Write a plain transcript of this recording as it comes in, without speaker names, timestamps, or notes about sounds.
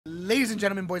Ladies and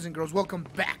gentlemen, boys and girls, welcome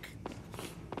back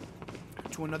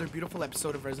to another beautiful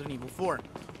episode of Resident Evil 4.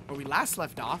 Where we last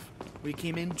left off, we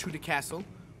came into the castle,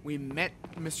 we met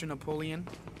Mr. Napoleon,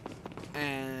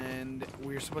 and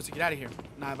we were supposed to get out of here.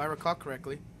 Now, if I recall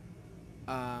correctly,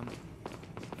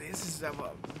 this is a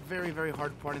very, very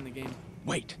hard part in the game.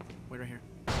 Wait right here.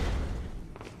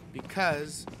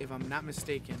 Because, if I'm not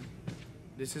mistaken,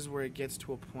 this is where it gets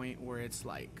to a point where it's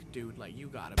like, dude, like, you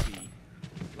gotta be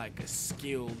like a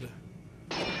skilled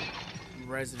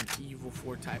Resident Evil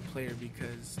 4 type player,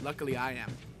 because luckily I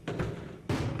am.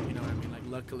 You know what I mean? Like,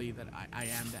 luckily that I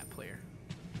am that player.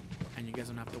 And you guys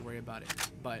don't have to worry about it.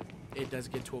 But it does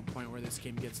get to a point where this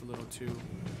game gets a little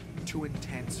too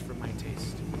intense for my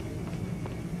taste.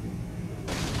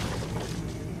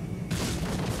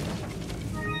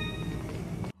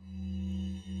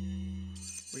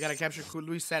 We gotta capture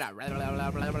Luis Serra. Blah, blah,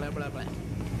 blah, blah, blah, blah, blah. And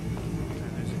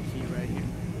there's a key right here.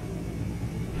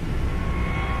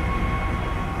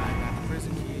 I got the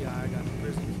prison key. I got the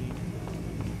prison key.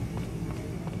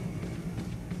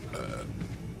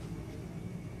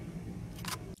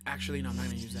 Actually, no, I'm not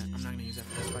gonna use that. I'm not gonna use that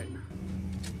for this fight.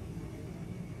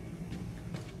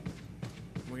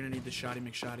 We're gonna need the Shoddy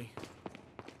McShoddy.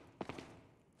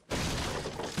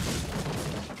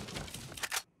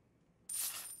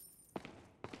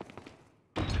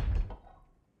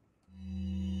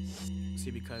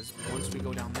 See, because once we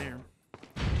go down there,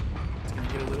 it's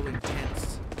gonna get a little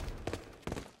intense.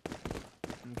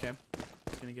 Okay?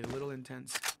 It's gonna get a little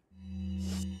intense.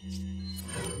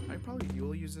 I probably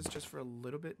will use this just for a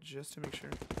little bit, just to make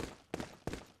sure.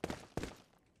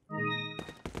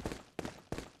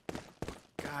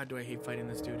 God, do I hate fighting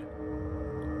this dude.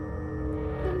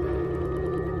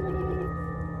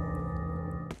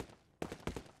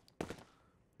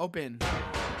 Open.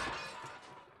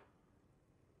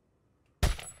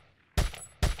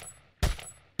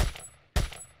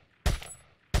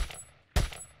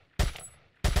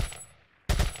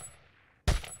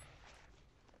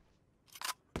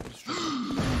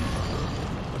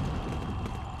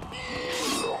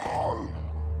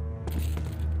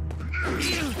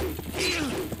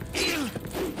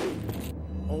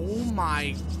 Oh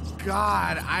my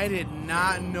God, I did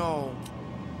not know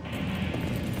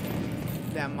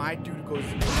that my dude goes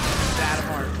that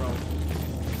hard, bro.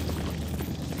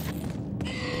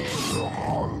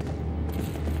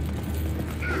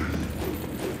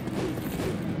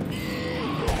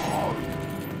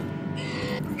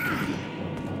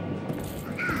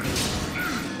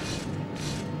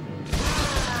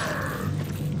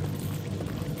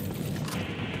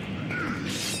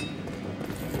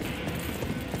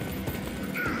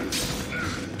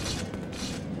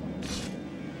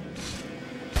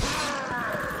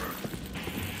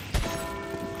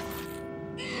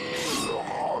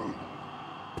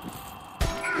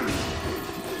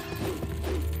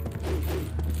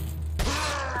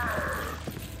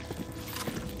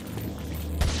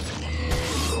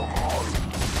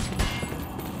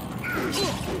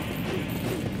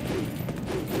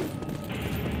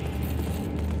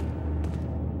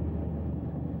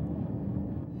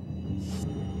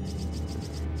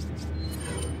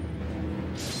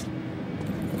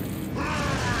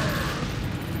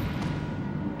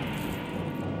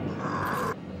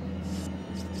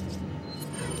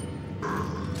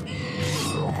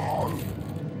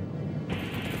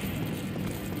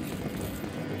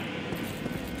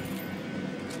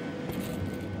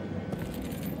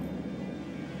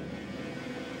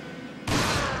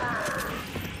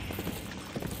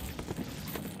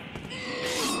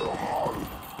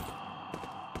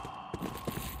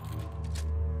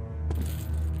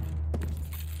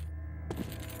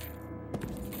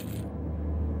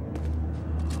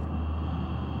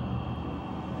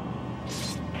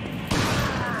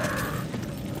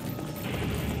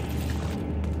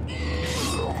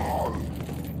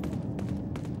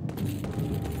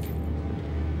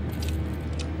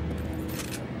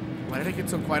 Why did it get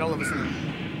so quiet all of a sudden?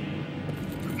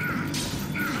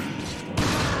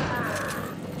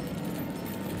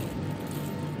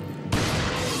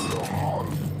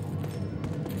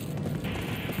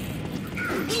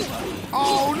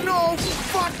 Oh no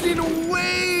fucking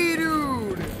way,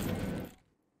 dude!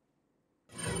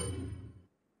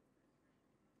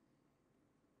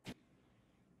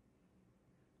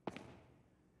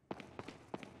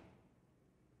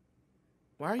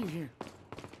 Why are you here?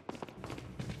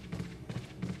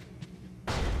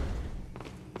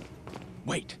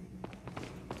 Wait.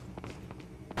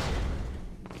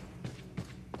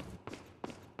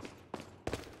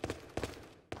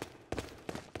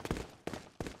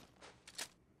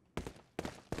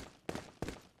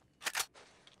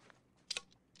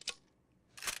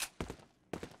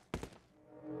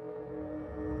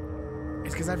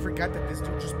 It's because I forgot that this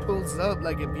dude just pulls up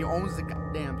like if he owns the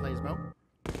goddamn place, bro.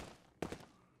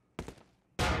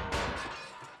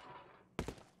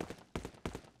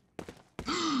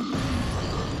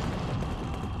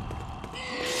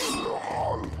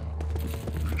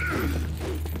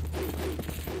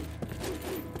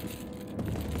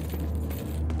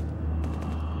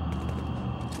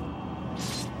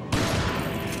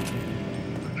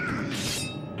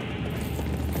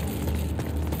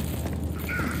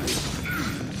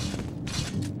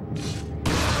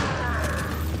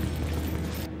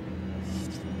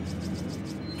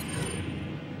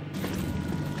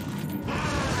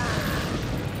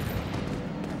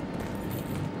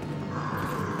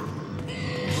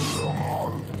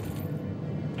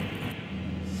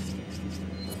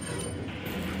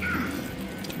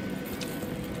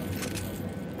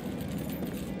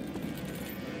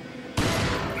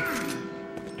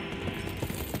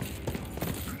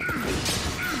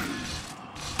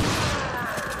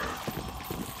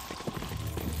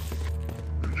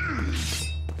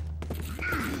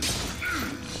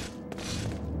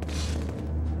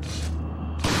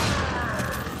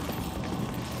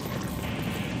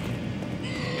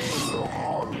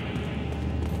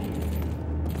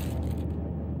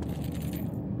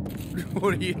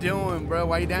 What are you doing, bro?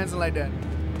 Why are you dancing like that?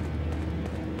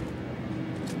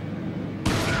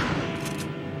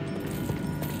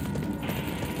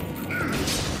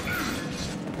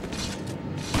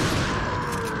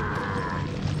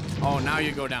 Oh, now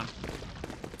you go down.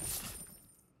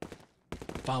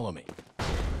 Follow me.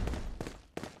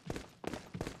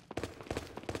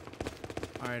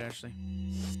 All right, Ashley.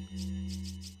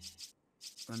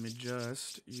 Let me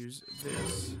just use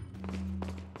this.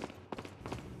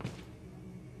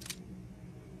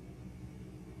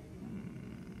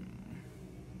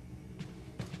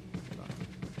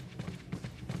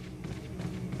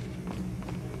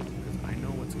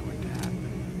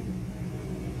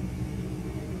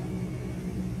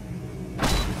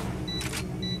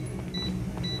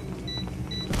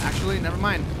 Never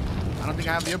mind. I don't think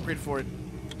I have the upgrade for it.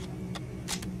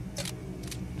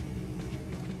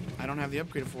 I don't have the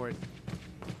upgrade for it.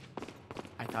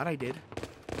 I thought I did.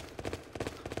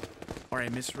 Or I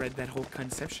misread that whole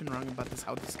conception wrong about this,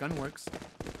 how this gun works.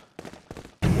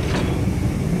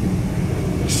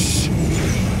 Shh.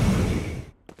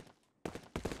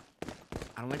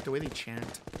 I don't like the way they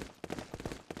chant.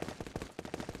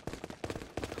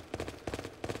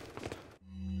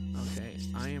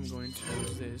 I am going to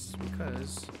use this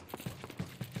because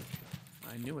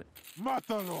I knew it.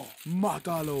 Mátalo!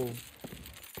 Mátalo!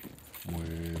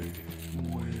 Muere,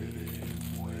 muere,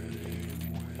 muere,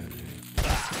 muere.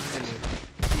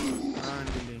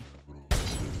 Ándale.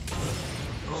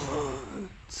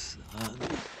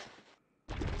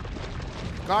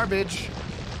 Garbage.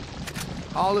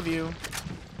 All of you.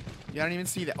 You don't even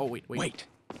see that. Oh, wait. Wait.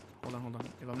 Hold on.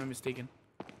 If I'm not mistaken.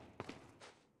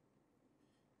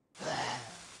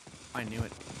 I knew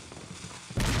it.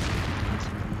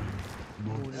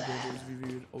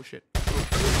 Oh shit.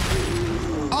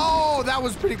 Oh, that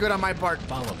was pretty good on my part.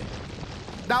 Follow me.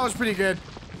 That was pretty good.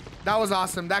 That was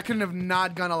awesome. That couldn't have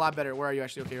not gone a lot better. Where are you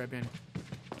actually? Okay, right behind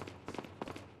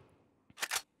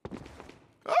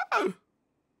you. Oh!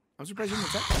 I'm surprised you didn't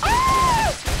attack.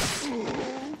 Oh!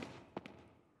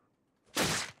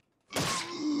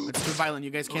 It's too violent.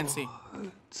 You guys can't see.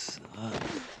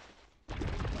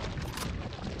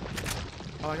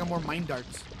 Oh, I got more mine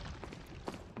darts.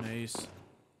 Nice.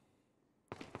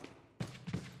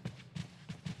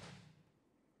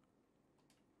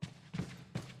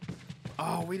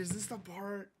 Oh, wait, is this the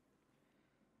part?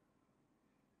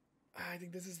 I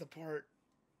think this is the part.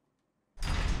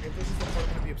 If this is the part,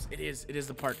 I'm gonna be upset. It is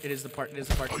the part. It is the part. It is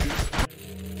the part.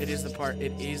 It is the part.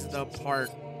 It is the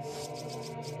part.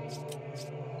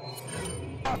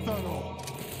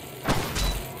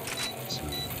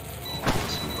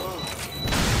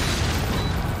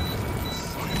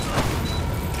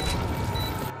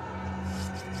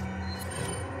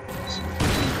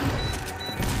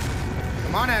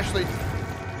 Come on, Ashley.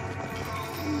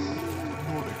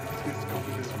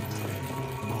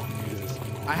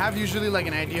 I have usually like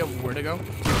an idea of where to go.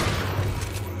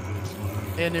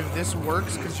 And if this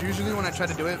works, because usually when I try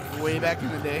to do it way back in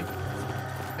the day,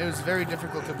 it was very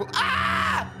difficult to pull.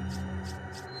 Ah!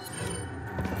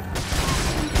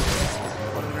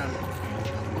 Go to the ground.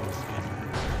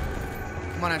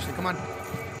 Come on, Ashley, come on.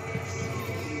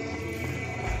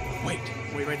 Wait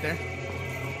right there.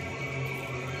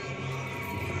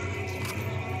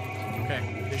 Okay,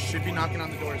 they should be knocking on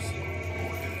the doors.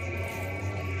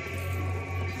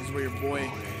 This is where your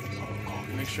boy,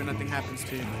 make sure nothing happens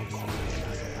to you.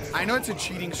 I know it's a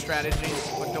cheating strategy,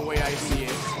 but the way I see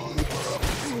it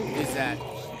is that,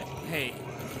 hey,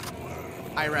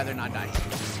 I'd rather not die.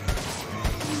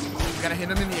 You gotta hit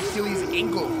him in the Achilles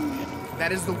ankle.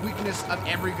 That is the weakness of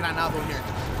every granado here.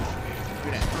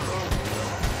 Look at that.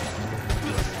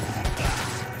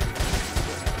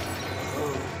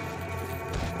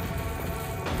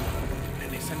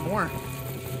 And they send more.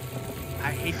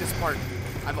 I hate this part.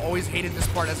 I've always hated this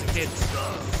part as a kid.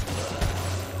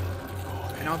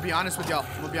 And I'll be honest with y'all.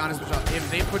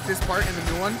 If they put this part in the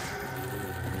new one,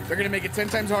 they're gonna make it 10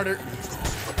 times harder.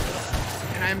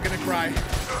 And I am gonna cry.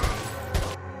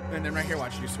 And then right here,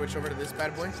 watch, you switch over to this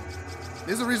bad boy.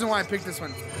 This is the reason why I picked this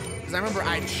one. Because I remember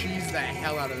I cheesed the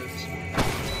hell out of this. You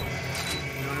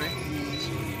know what I mean?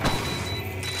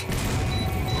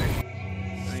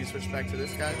 Then you switch back to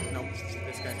this guy. Nope,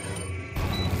 this guy.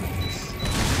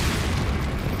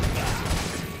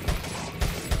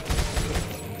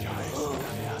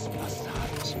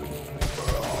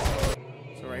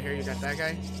 So right here, you got that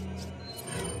guy.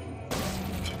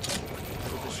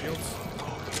 With the shields.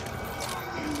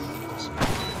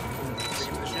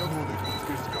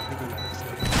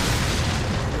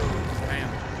 Bam.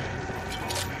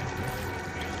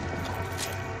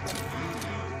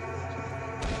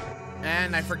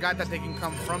 And I forgot that they can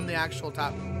come from the actual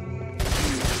top.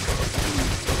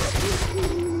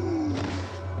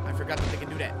 I forgot that they can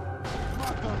do that.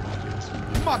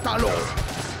 Mátalo!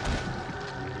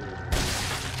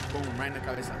 Boom, right in the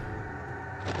cabeza.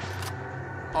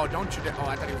 Oh, don't you dare. Oh,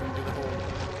 I thought he was gonna do the whole.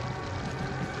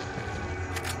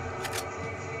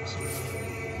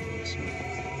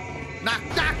 Knock,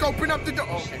 knock, open up the door.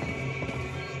 Oh, okay.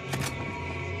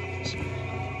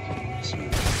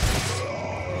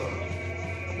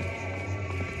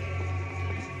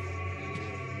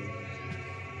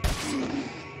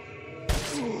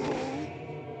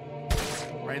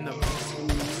 Right in the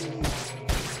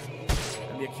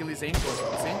Achilles ankle.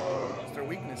 See? It's their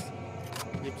weakness.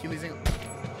 The Achilles ankle.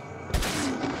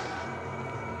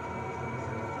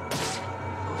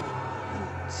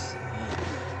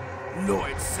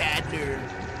 Lord Sadler.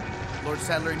 Lord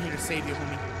Sadler in here to save you,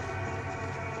 homie.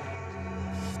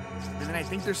 And then I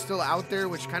think they're still out there,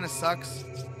 which kind of sucks.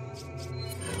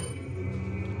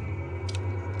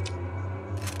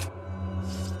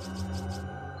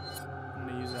 I'm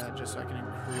gonna use that just so I can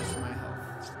increase my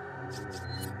health.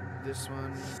 This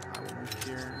one, I will move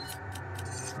here.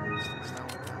 That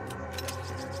one,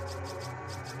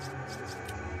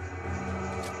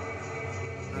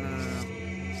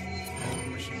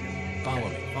 Follow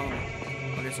me. Follow me.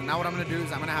 Okay, so now what I'm gonna do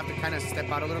is I'm gonna have to kind of step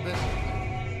out a little bit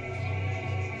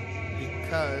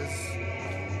because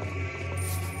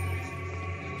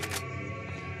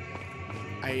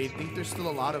I think there's still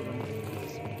a lot of them.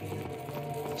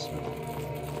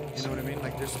 You know what I mean?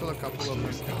 Like there's still a couple of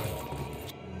them.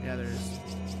 Yeah, there is.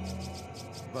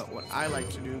 But what I like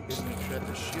to do is make sure that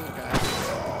the shield guys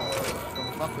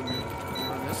don't fuck with me.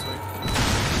 Run this way.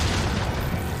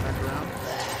 Back around.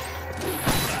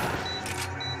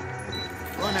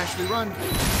 Run, Ashley, run!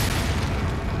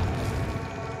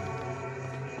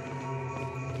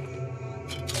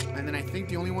 And then I think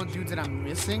the only one dudes that I'm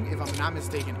missing, if I'm not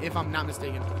mistaken,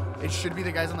 it should be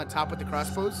the guys on the top with the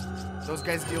crossbows. Those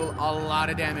guys deal a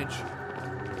lot of damage.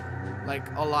 Like,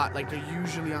 a lot. Like, they're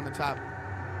usually on the top.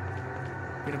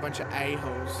 Being a bunch of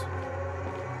a-hoes.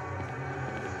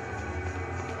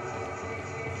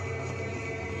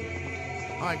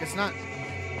 Oh, I guess not.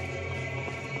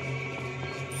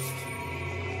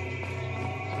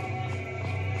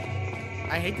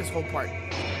 I hate this whole part.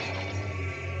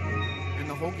 In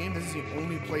the whole game, this is the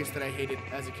only place that I hated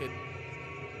as a kid.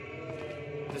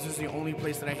 This is the only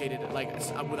place that I hated it, like,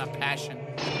 with a passion.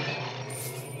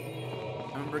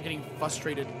 I remember getting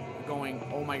frustrated, going,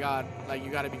 oh my god, like, you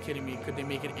gotta be kidding me. Could they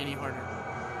make it any harder?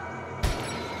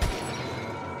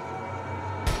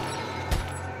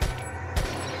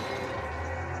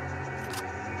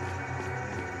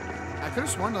 I could have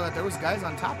sworn, though, that there was guys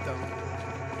on top, though.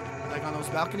 Like, on those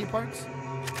balcony parts.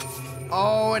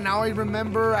 Oh, and now I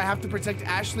remember I have to protect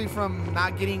Ashley from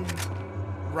not getting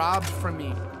robbed from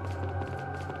me.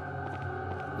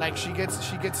 Like she gets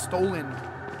stolen.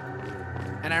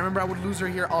 And I remember I would lose her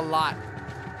here a lot.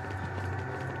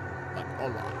 Like a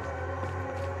lot.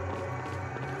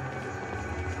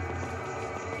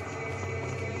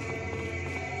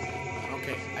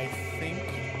 Okay, I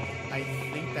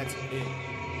think that's it.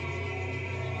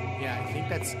 Yeah, I think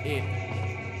that's it.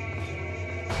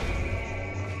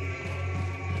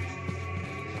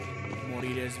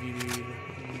 Morir es vivir.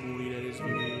 Morir es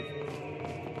vivir.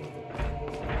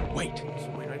 Wait. So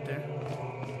wait right there.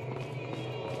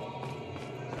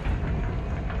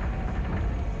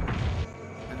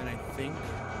 think.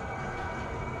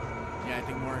 Yeah, I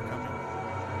think more are coming.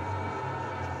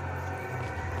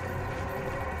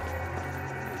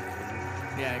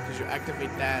 Yeah, because you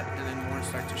activate that and then more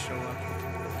start to show up.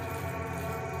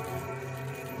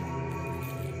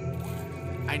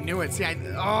 I knew it. See,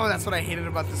 oh, that's what I hated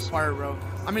about this part, bro.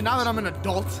 I mean, now that I'm an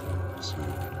adult,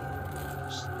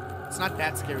 it's not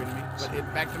that scary to me. But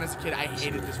back then as a kid, I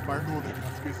hated this part.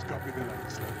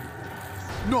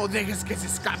 No dejes que se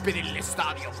escape del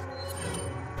estadio.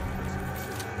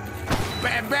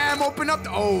 Bam, bam, open up.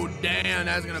 Oh, damn,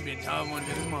 that's gonna be a tough one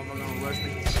because this motherfucker gonna rush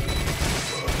me.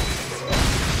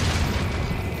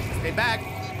 Stay back.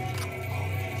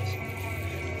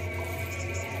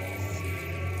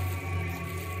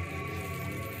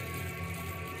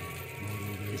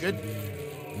 You good?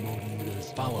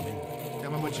 Follow me. Stay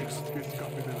on my butt cheeks.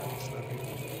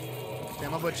 Stay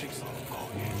on my butt cheeks.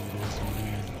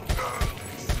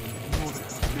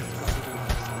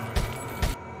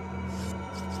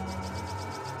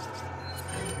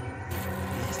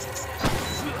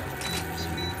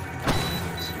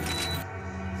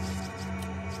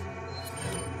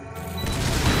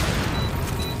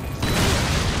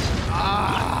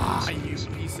 Ah, you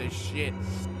piece of shit.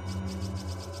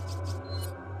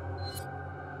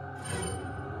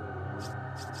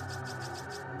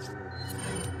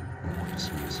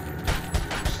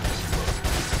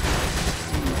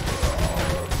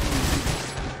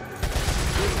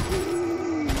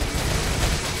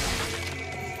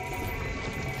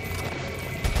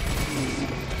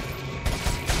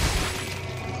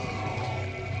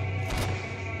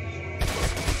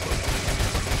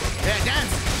 Yeah,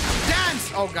 dance! Dance!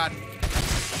 Oh, God.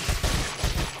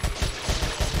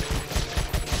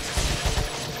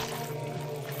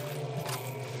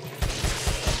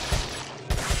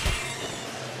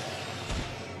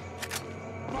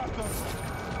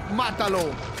 Mátalo!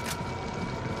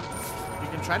 You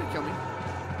can try to kill me,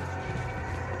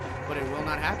 but it will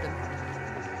not happen.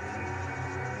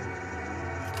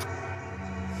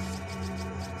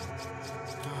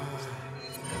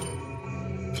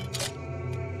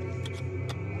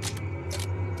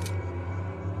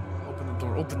 Open the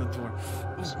door, open the door.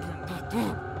 Open the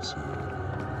door.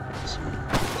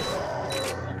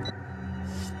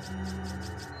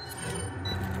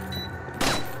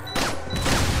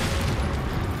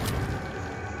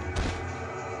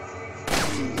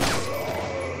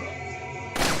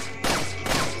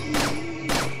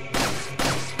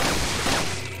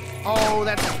 Oh,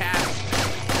 that's Cap.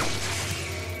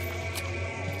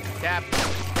 Cap.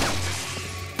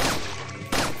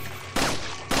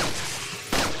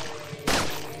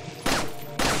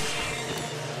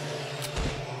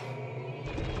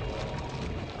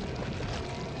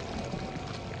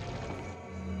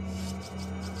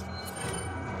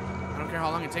 I don't care how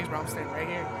long it takes, bro. I'm staying right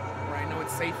here where I know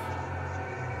it's safe.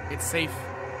 It's safe.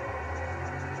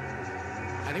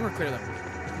 I think we're clear though.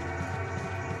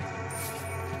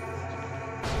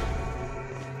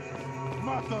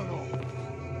 Mátalo.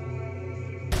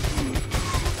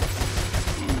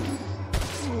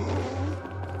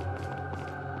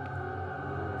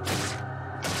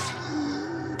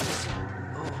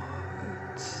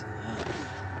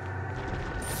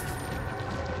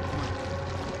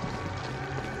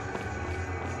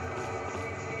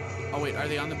 Oh wait, are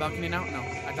they on the balcony now? No,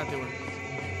 I thought they were.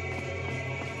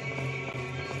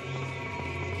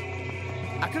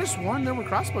 I could have sworn there were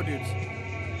crossbow dudes.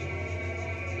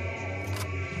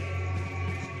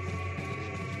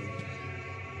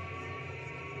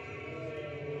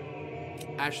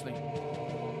 Ashley,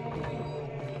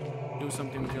 do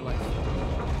something with your life.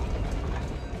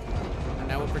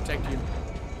 And I will protect you.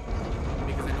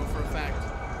 Because I know for a fact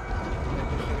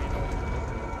that you really know.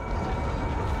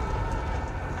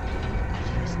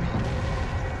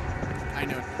 I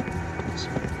know.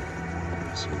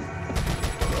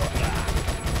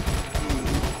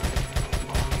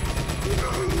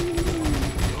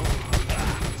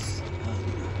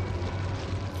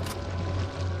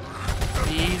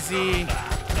 Easy.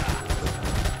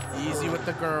 Easy with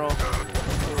the girl.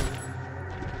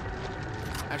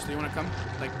 Actually, you want to come?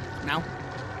 Like, now?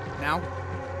 Now?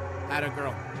 Add a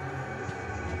girl.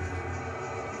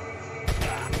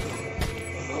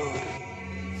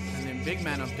 And then big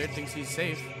man up there thinks he's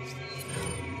safe.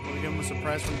 We'll give him a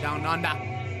surprise from down under.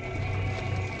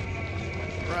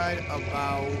 Right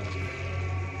about...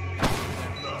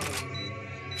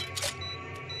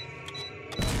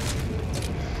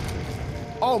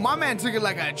 Oh, my man took it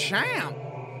like a champ.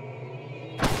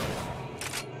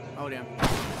 Oh, damn.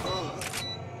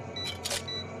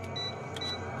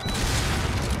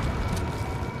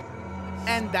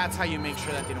 And that's how you make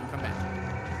sure that they don't come back.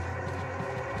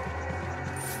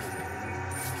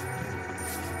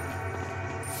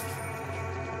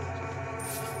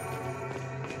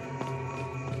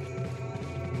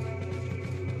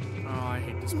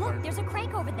 this Look, part. there's a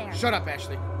crank over there. Shut up,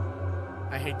 Ashley.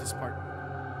 I hate this part.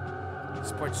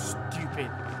 This part's stupid.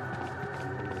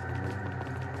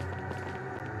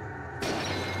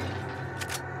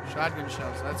 Shotgun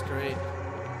shells, that's great.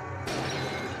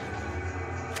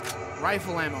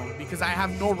 Rifle ammo, because I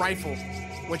have no rifle,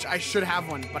 which I should have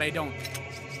one, but I don't.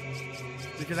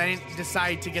 Because I didn't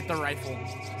decide to get the rifle.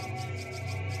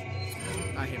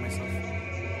 I hate myself.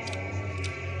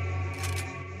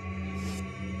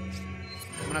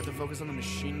 I'm gonna have to focus on the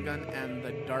machine gun and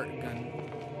the dart gun.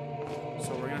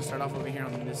 So we're gonna start off over here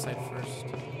on this side first.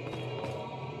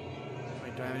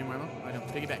 Wait, do I have any more ammo? I don't.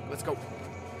 Piggyback, let's go.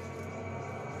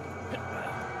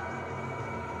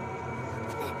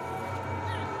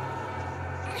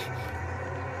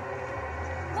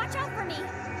 Watch out for me.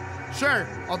 Sure,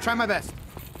 I'll try my best.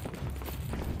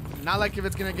 Not like if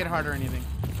it's gonna get hard or anything.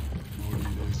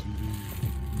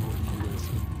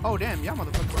 Oh damn, yeah,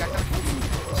 motherfuckers got that.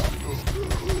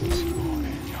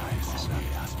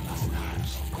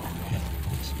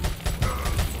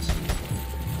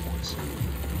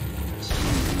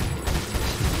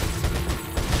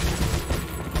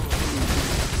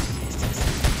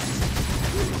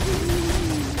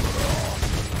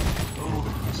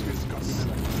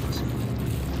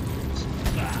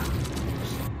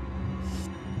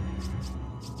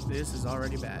 This is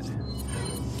already bad.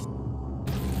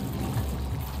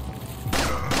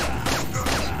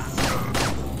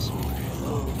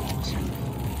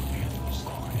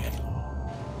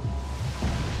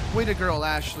 Way to girl,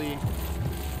 Ashley.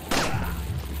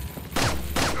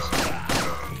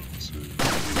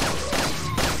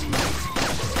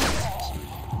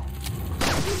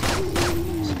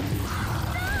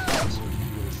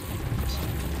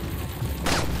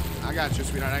 I got you,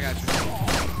 sweetheart. I got you.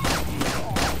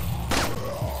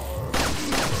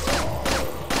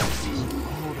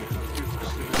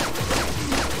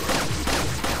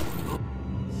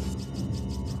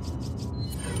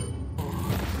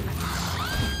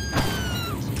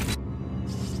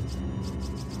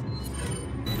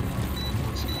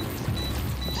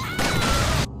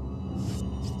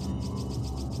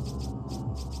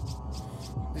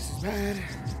 This is bad.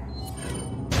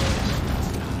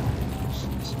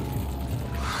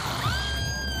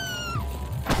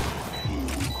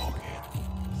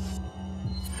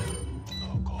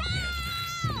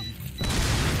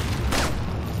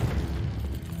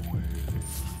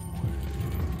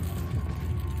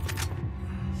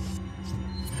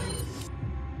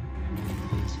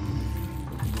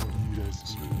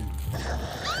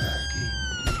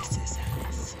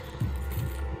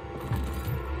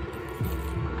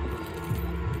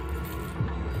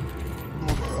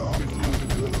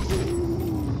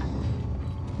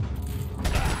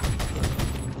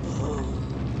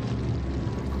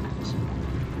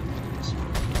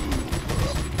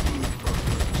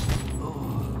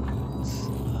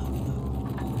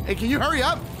 Hey, can you hurry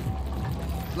up?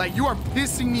 Like, you are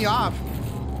pissing me off.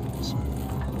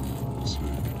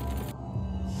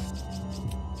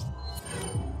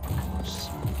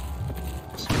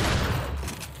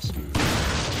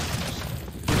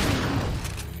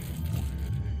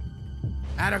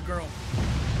 Atta girl.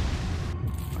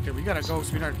 Okay, we gotta go,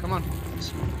 sweetheart. Come on.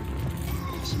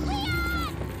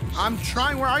 I'm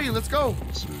trying. Where are you? Let's go.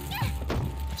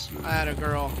 Atta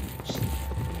girl.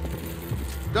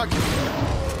 Duck.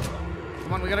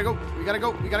 Come on, we gotta go. We gotta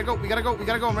go. We gotta go. We gotta go. We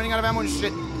gotta go. I'm running out of ammo and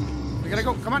shit. We gotta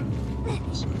go. Come on.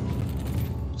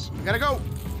 We gotta go.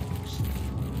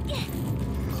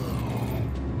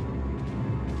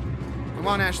 Come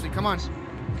on, Ashley. Come on.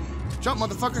 Jump,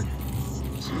 motherfucker.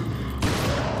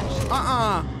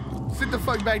 Sit the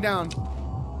fuck back down.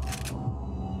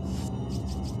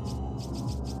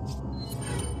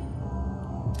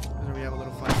 There we have a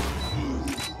little fight.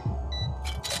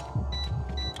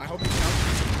 I hope it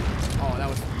counts. Oh, that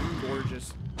was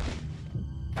gorgeous.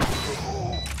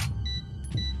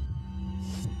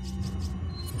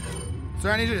 Sir,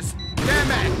 I need you to stand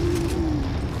back.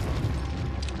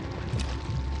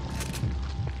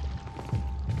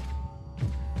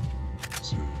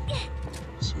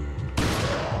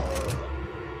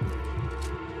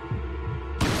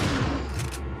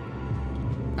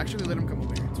 Actually, let him come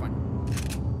over here. It's fine.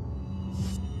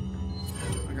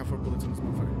 I got 4 bullets in this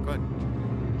motherfucker. Go ahead.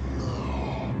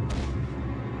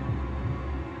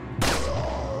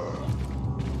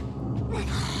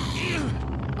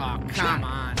 Oh, come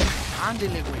on.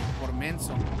 Ándele, güey. Por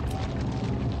menso.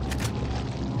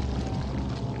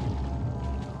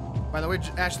 By the way,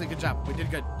 Ashley, good job. We did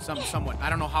good. Somewhat. I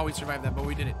don't know how we survived that, but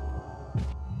we did it.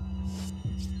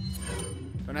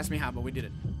 Don't ask me how, but we did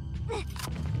it.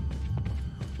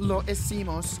 Lo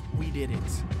hicimos. We did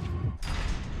it.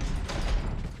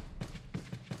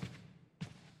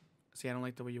 See, I don't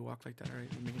like the way you walk like that. All right,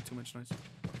 you're making too much noise.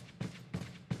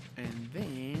 And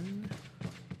then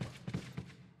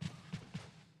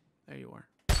there you are.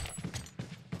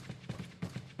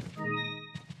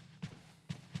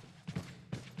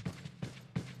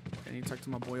 I need to talk to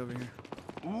my boy over here.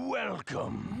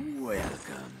 Welcome.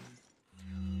 Welcome.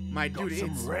 My dude,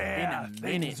 some it's rare been a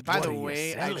minute. things. By What the are you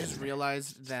way, I selling? just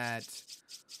realized that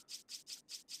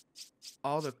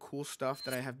all the cool stuff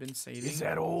that I have been saving, Is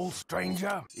that all,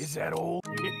 stranger? Is that all?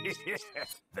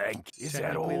 Thank you. Is that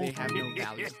technically all? they have no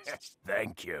value.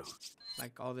 Thank you.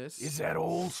 Like all this. Is that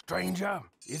all, stranger?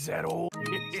 Is that all?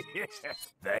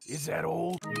 Is that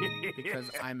all?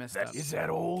 Because I messed up. Is that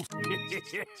all?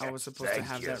 I was supposed to Thank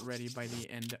have you. that ready by the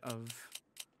end of...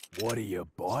 What are you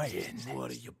buying? What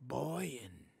are you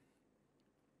buying?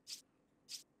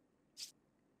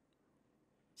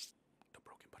 The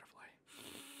broken butterfly.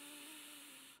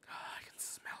 I can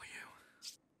smell you.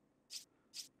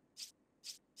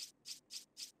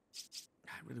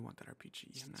 I really want that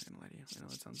RPG. I'm not gonna lie to you. I know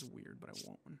it sounds weird, but I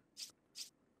want one.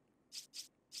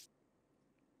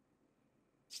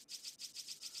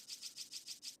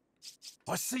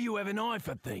 I see you have an eye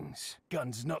for things.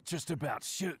 Gun's not just about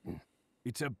shooting.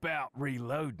 It's about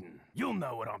reloading. You'll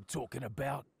know what I'm talking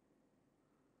about.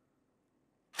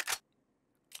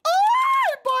 Oh,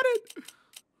 I bought it!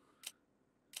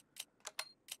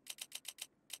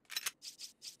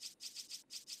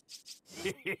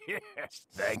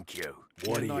 Thank you.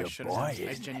 What Even though are I you shouldn't have. I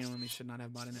buying? genuinely should not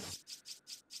have bought it.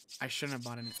 I shouldn't have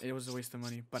bought it. It was a waste of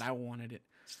money, but I wanted it.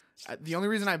 The only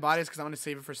reason I bought it is because I want to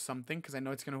save it for something, because I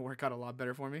know it's going to work out a lot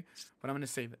better for me, but I'm going to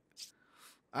save it.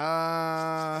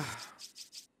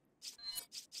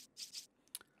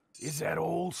 Is that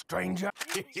all, stranger?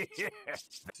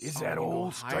 Is that you go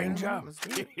all, higher? stranger? Let's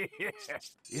do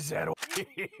Is that all?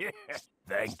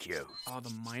 Thank you. Oh, the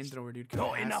mine thrower, dude.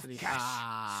 Not enough Capacity.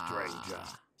 cash, stranger.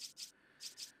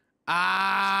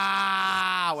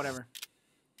 Whatever.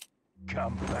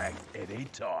 Come back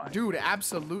anytime. Dude,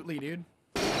 absolutely, dude.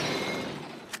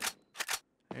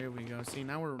 There we go. See,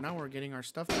 now we're getting our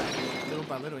stuff back little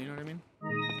by little, you know what I mean?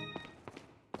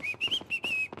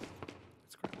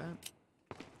 Let's grab that.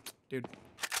 Dude.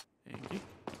 Thank you.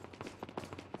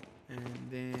 And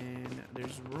then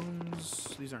there's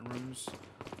rooms. These aren't rooms.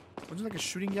 Wasn't it like a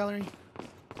shooting gallery?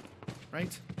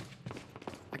 Right?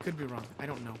 I could be wrong. I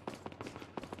don't know.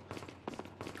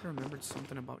 I remembered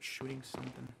something about shooting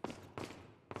something.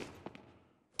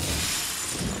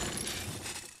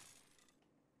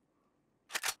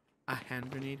 A hand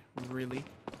grenade? Really?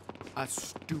 A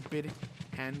stupid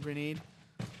hand grenade?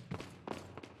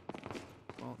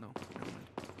 Well, no. Never mind.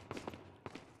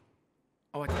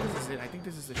 Oh, I think this is it. I think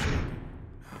this is the shooting thing.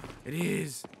 It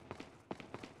is!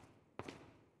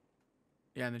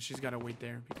 Yeah, and then she's gotta wait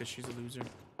there because she's a loser.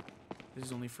 This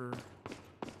is only for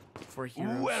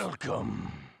heroes.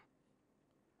 Welcome.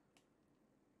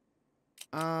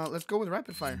 Let's go with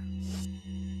rapid fire.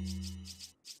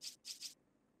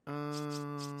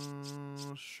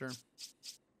 Sure.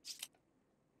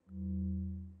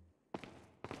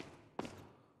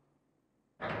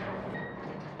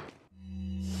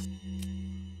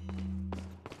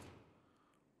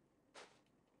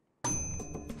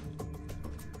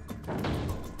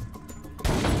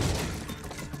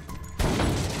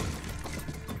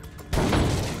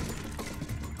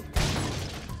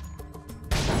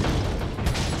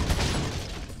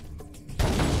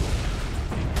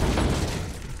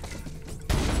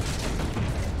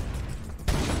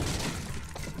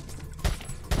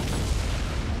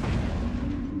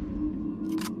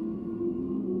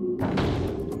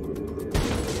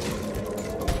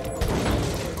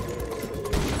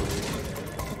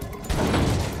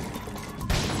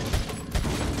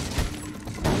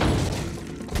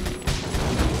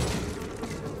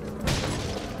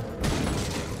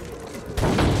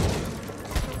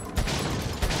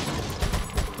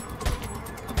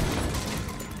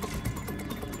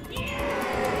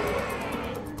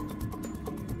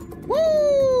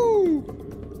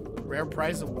 Rare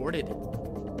prize awarded.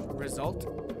 Result.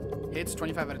 Hits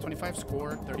 25 out of 25.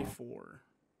 Score 34.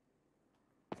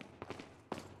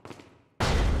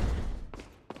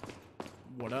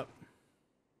 What up?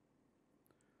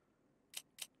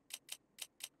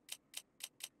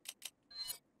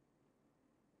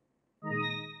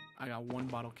 I got one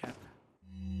bottle cap.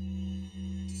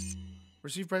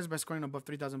 Receive prizes by scoring above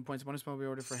 3,000 points. Bonus point will be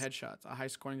ordered for headshots. A high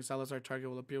scoring Salazar target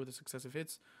will appear with the successive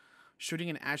hits. Shooting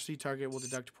an Ashley target will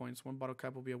deduct points. One bottle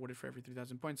cap will be awarded for every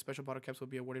 3,000 points. Special bottle caps will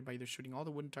be awarded by either shooting all the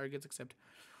wooden targets except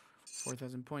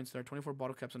 4,000 points. There are 24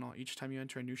 bottle caps in all. Each time you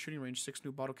enter a new shooting range, 6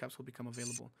 new bottle caps will become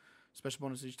available. Special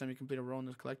bonus each time you complete a row in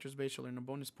the collector's base, you'll earn a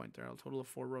bonus point. There are a total of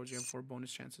 4 rows. You have 4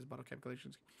 bonus chances. Bottle cap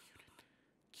collections.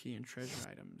 Key and treasure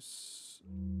items.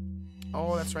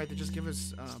 Oh, that's right. They just give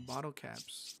us bottle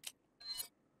caps.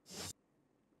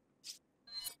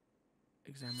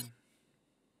 Examine.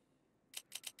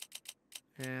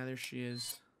 Yeah, there she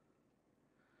is.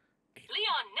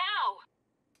 Leon, now!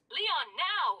 Leon,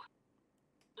 now!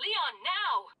 Leon,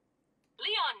 now!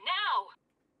 Leon, now!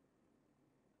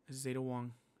 Zeta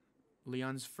Wong.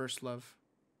 Leon's first love.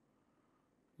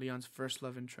 Leon's first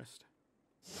love interest.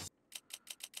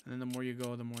 And then the more you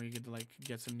go, the more you get to like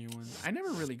get some new ones. I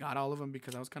never really got all of them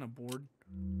because I was kind of bored.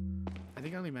 I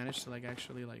think I only managed to like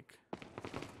actually like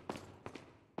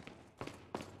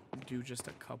do just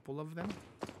a couple of them.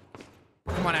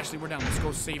 Come on, Ashley, we're down. Let's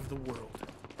go save the world.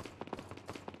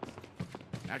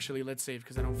 Actually, let's save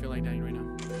because I don't feel like dying right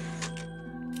now.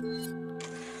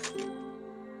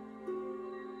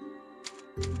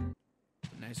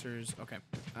 Nicers. Okay.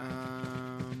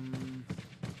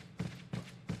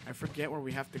 I forget where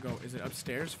we have to go. Is it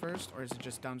upstairs first or is it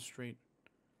just down straight?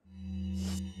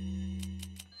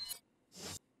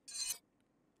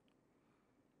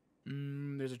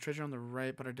 There's a treasure on the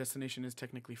right, but our destination is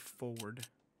technically forward.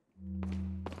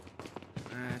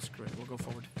 Screw it. We'll go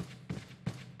forward.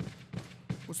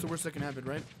 What's the worst that can happen,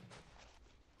 right?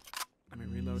 Let me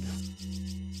reload.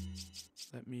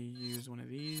 Let me use one of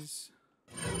these.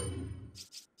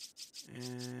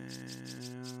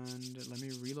 And let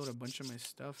me reload a bunch of my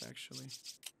stuff, actually.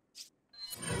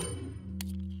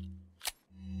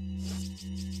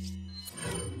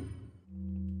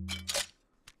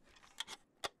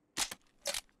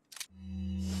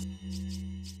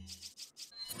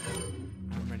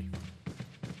 I'm ready.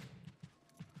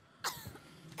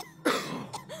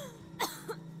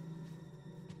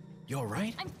 You all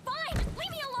right? I'm fine!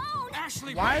 Leave me alone!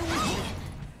 Ashley, Why would you?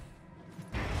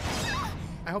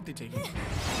 I hope they take it.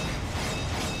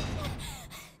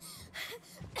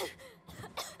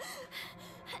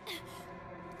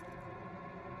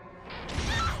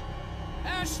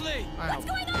 Ashley! What's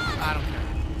going on? I don't care.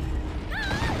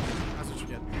 That's what you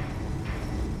get.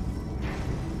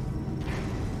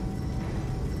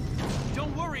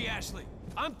 Don't worry, Ashley.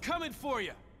 I'm coming for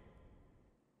you.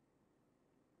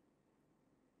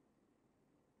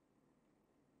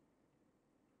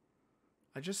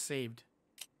 I just saved.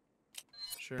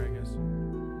 Sure, I guess.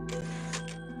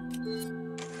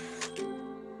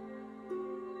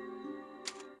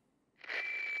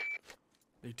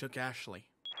 They took Ashley.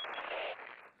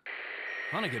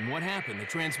 Hunnigan, what happened? The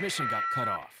transmission got cut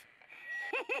off.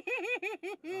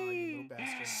 Oh, you little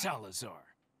bastard. Salazar,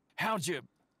 how'd you...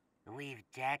 We've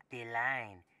jacked the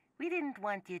line. We didn't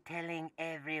want you telling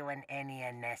everyone any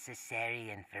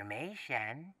unnecessary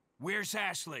information. Where's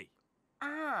Ashley?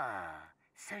 Ah,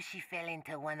 so she fell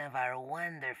into one of our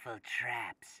wonderful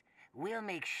traps. We'll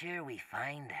make sure we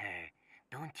find her.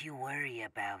 Don't you worry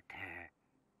about her.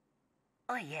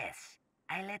 Oh yes,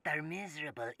 I let our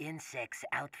miserable insects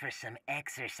out for some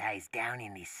exercise down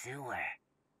in the sewer.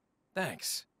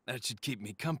 Thanks. That should keep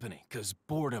me company, 'cause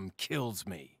boredom kills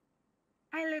me.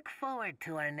 I look forward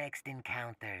to our next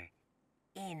encounter.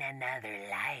 In another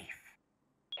life.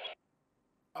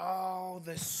 Oh,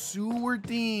 the sewer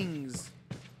things.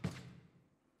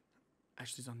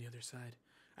 Ashley's on the other side.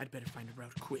 I'd better find a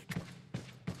route quick.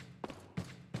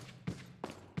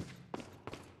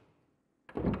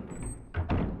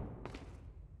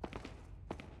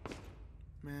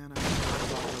 Man, I forgot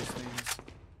all those things.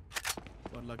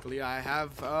 But luckily I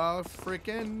have a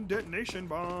freaking detonation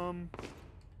bomb.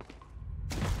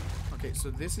 Okay,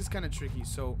 so this is kind of tricky.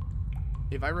 So,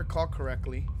 if I recall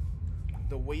correctly,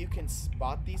 the way you can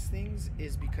spot these things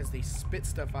is because they spit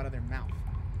stuff out of their mouth.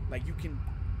 Like, you can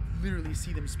literally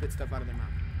see them spit stuff out of their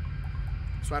mouth.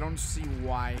 So I don't see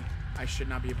why I should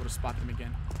not be able to spot them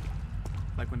again.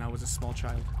 Like when I was a small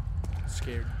child,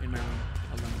 scared in my room,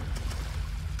 alone.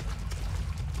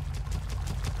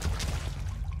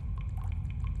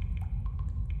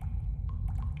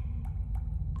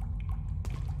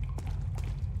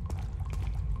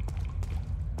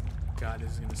 God,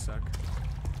 this is gonna suck.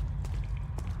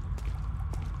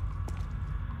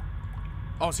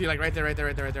 Oh, see, like right there.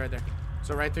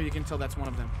 So right there, you can tell that's one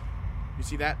of them. You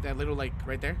see that? That little, like,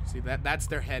 right there? See that? That's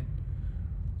their head.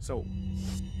 So,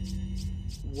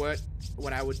 what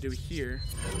I would do here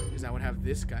is I would have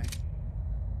this guy,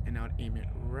 and I would aim it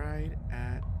right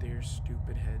at their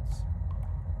stupid heads.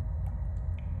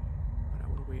 But I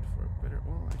would wait for a better...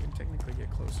 Well, I can technically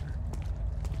get closer.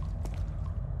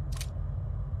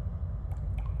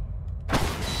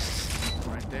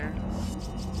 Right there.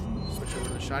 Switch over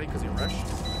to the shotty because he rushed.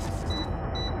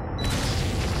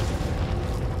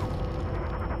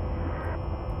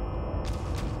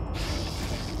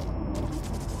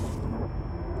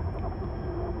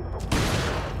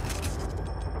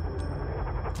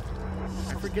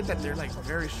 forget that they're like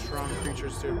very strong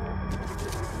creatures too.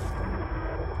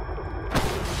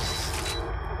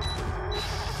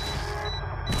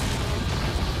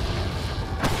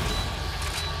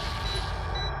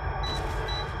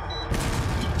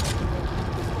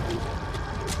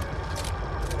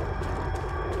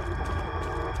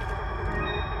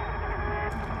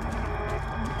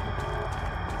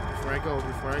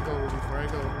 Before I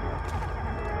go.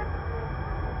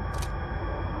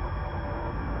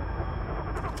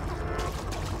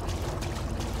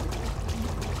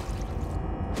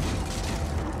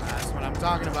 That's what I'm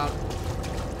talking about.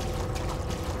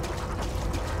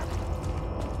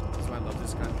 That's why I love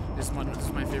this gun. This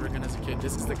is my favorite gun as a kid.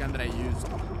 This is the gun that I used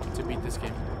to beat this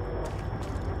game.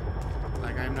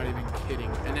 Like, I'm not even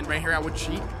kidding. And then right here I would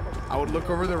cheat. I would look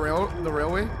over the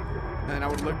railway, and then I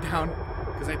would look down.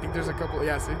 Because I think there's a couple,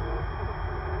 yeah, see?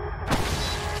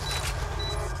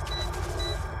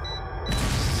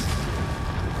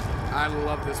 I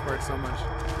love this part so much.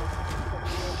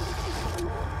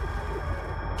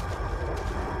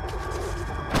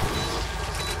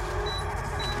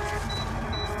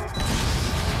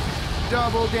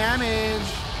 Double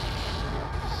damage!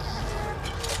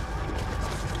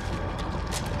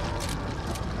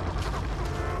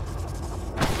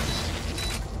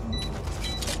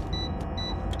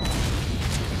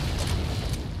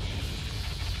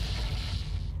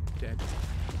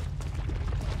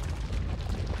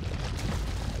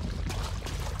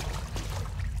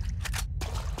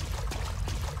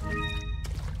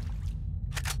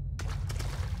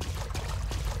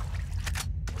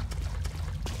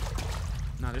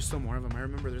 No, there's still more of them. I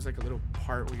remember there's like a little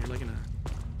part where you're like in a...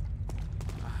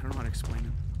 I don't know how to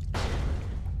explain it.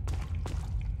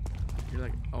 You're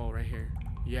like, oh, right here.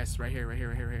 Yes, right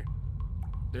here.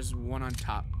 There's one on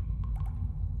top.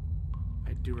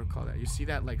 I do recall that. You see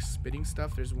that like spitting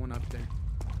stuff? There's one up there.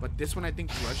 But this one I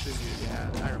think rushes you. Yeah,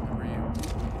 I remember you.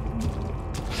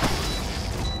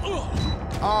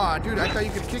 Oh, dude, I thought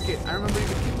you could kick it. I remember you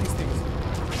could kick these things.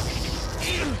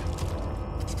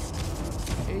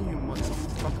 Hey, you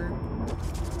motherfucker.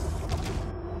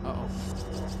 Uh-oh.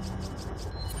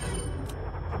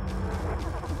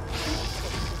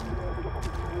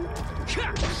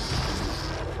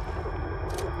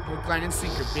 Hook, line, and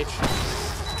sinker, bitch.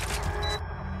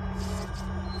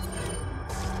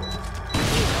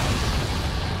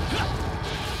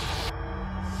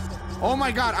 Oh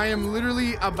my god, I am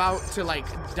literally about to, like,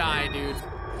 die, dude.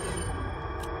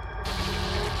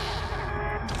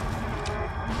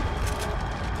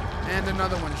 And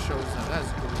another one shows up.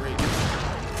 That's great.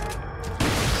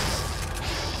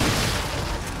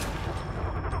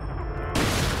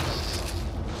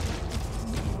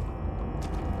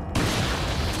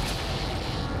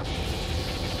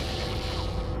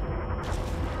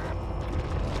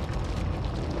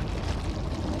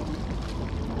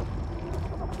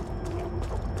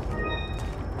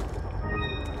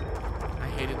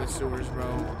 Sewers, bro.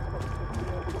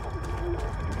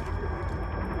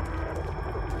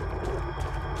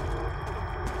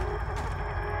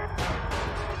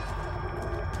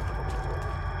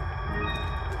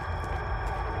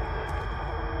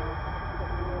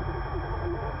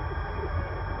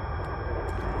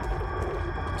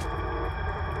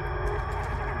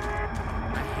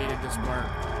 I hated this part.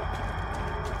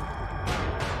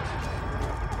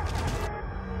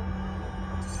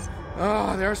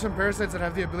 Oh, there are some parasites that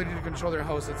have the ability to control their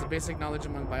hosts. It's a basic knowledge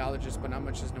among biologists, but not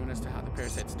much is known as to how the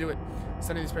parasites do it.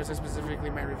 Studying these parasites specifically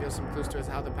might reveal some clues to us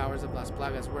how the powers of Las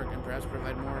Plagas work, and perhaps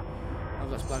provide more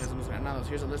of Las Plagas and los granados.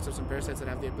 Here's a list of some parasites that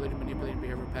have the ability to manipulate the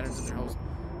behavior patterns of their host.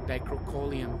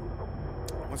 Dicrocolium.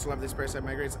 Once you have this parasite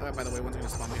migrates, by the way, one's going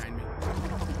to spawn behind me.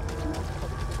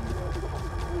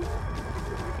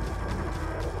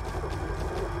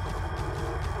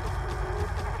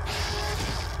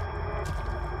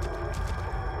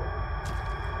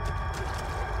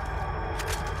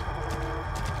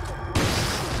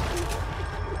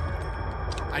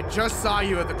 I just saw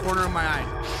you at the corner of my eye.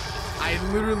 I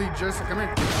literally just... Come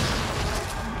here.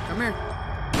 Come here.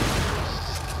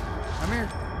 Come here.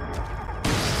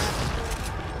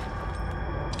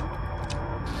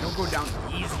 They don't go down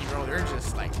easy, bro. They're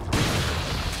just like...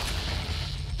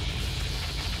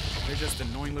 They're just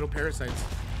annoying little parasites.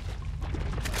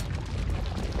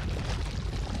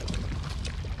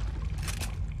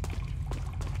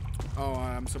 Oh,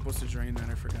 I'm supposed to drain that.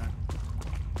 I forgot.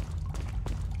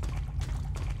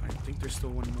 I think there's still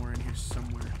one more in here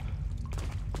somewhere.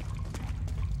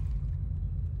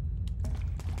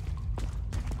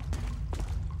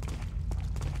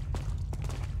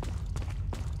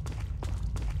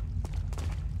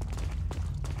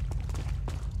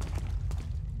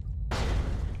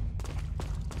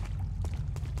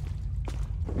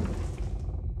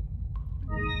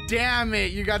 damn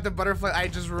it. You got the butterfly. I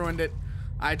just ruined it.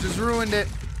 I just ruined it.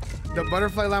 The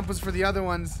butterfly lamp was for the other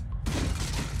ones.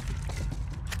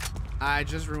 I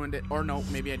just ruined it. Or no,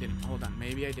 maybe I didn't. Hold on.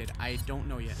 Maybe I did. I don't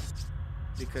know yet.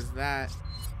 Because that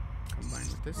combined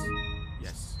with this.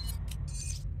 Yes.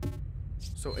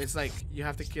 So it's like you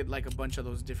have to get like a bunch of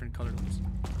those different colored ones.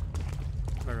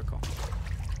 If I recall.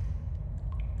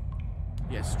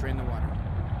 Yes, drain the water.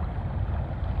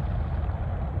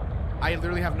 I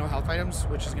literally have no health items,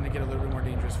 which is going to get a little bit more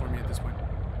dangerous for me at this point.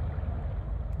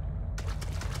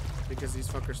 Because these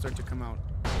fuckers start to come out.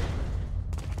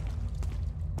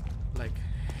 Like,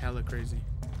 hella crazy.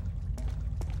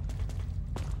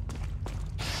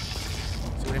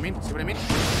 See what I mean? See what I mean?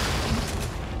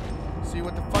 See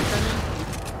what the fuck I mean?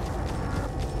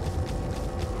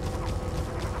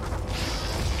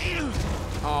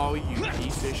 Oh, you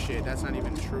piece of shit. That's not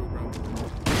even true, bro.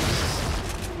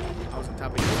 I was on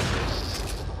top of you.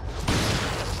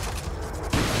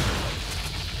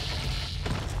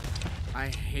 I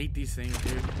hate these things,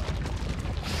 dude.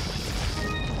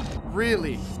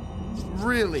 Really?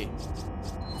 Really?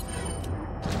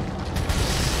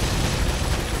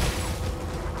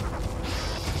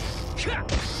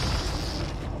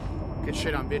 Get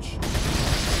shit on, bitch.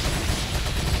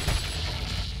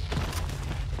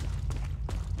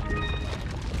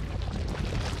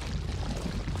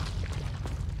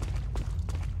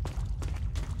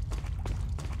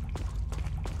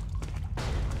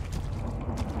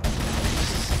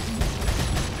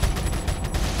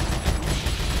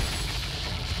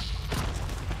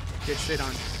 Get shit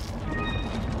on.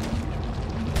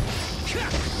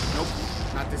 Nope,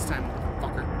 not this time,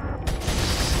 fucker.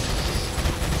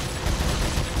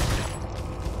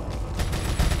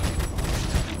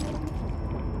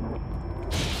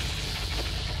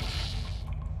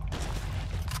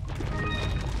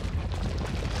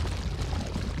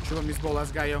 Chupa mis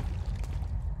bolas, gallo.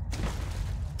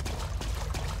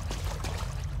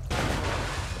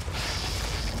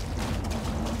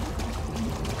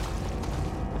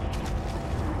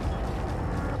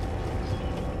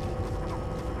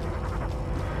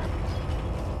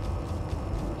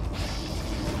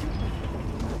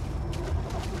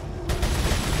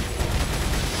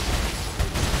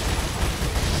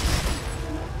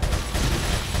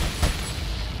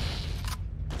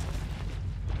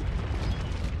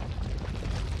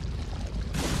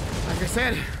 Like I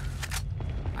said,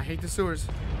 I hate the sewers.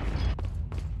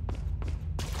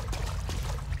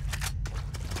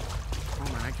 Oh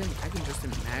man, I can just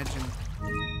imagine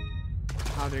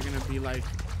how they're gonna be like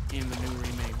in the new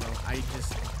remake, bro.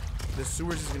 The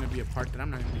sewers is gonna be a part that I'm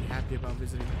not gonna be happy about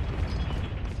visiting.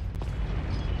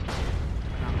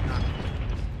 No, I'm not.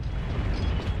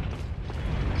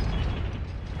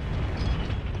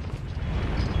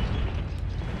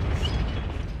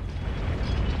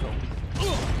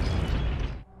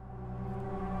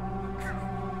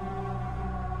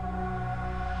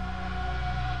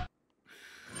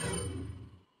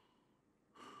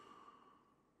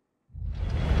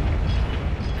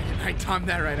 I timed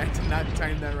that right. I did not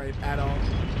time that right at all.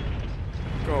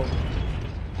 Go.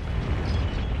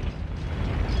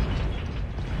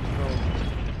 Go.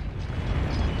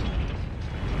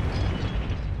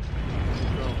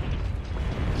 Go.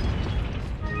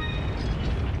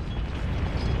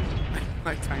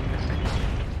 I timed that right.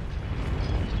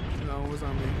 No, it was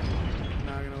on me.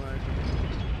 Not gonna lie.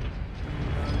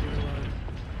 Not gonna lie.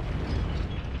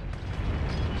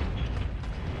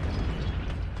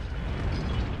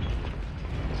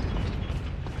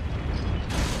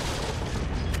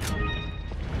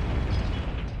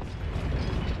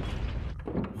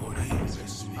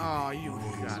 Oh, you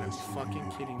gotta be fucking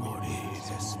kidding me.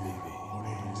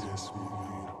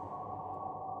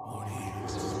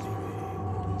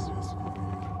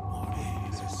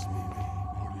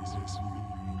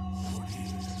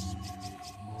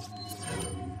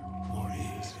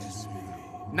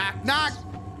 Knock, knock!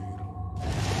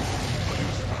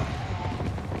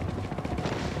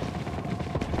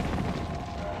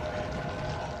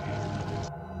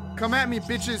 Come at me,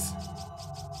 bitches!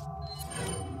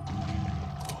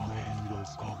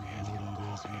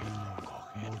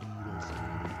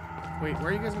 Wait, where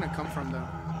are you guys gonna come from, though?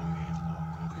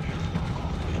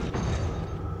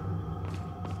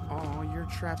 Oh, you're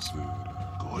trapped.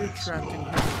 You're trapped in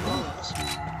here.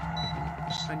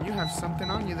 And you have something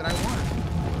on you that I want.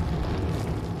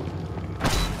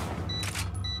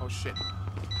 Oh, shit.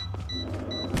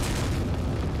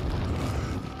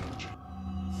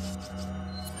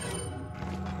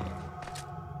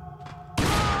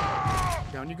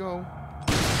 Down you go.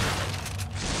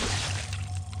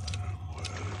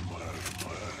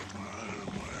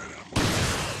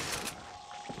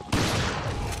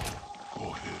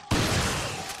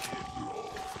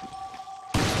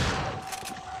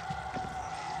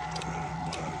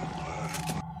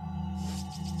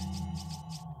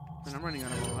 running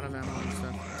out of a lot of ammo and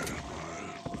stuff.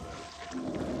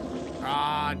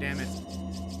 Ah, damn it.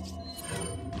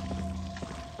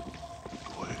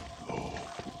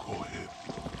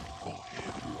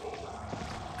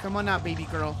 Come on up, baby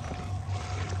girl.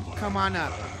 Come on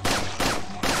up.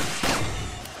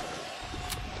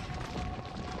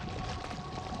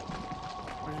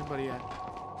 Where's your buddy at?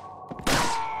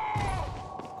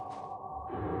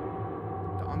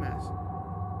 Dumbass.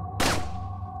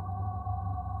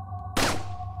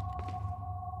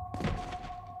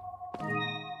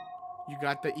 You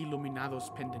got the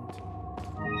Illuminados pendant.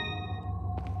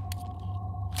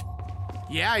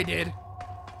 Yeah, I did.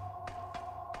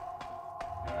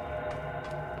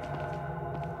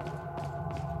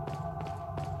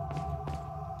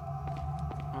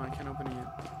 Oh, I can't open it yet.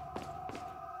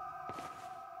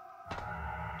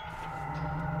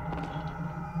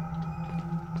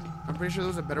 I'm pretty sure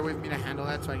there's a better way for me to handle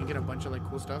that so I can get a bunch of like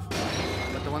cool stuff.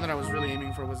 But the one that I was really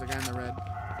aiming for was the guy in the red.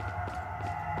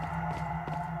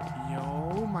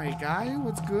 Yo, my guy,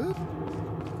 what's good?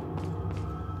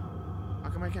 How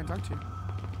come I can't talk to you?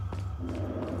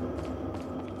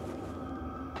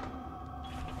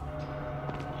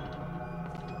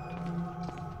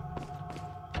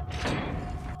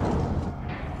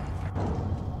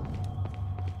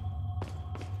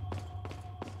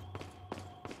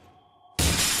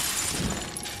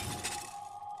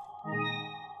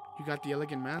 You got the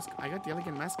elegant mask? I got the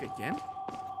elegant mask again?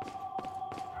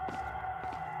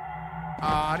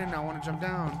 I did not want to jump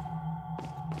down.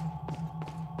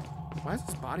 Why is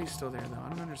his body still there, though? I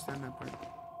don't understand that part.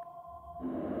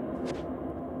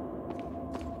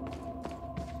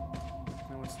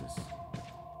 Now, what's this?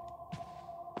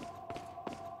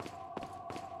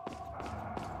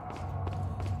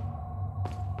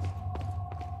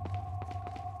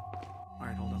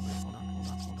 Alright, hold on.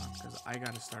 Because I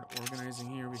gotta start organizing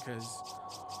here because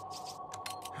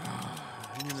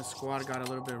me and the squad got a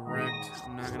little bit wrecked.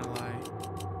 I'm not gonna lie.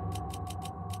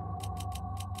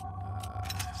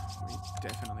 We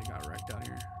definitely got wrecked out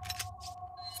here.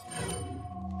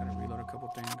 Gotta reload a couple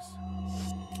things.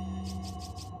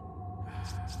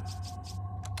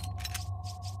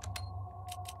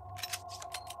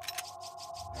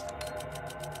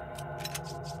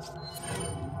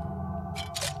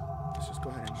 Let's just go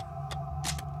ahead and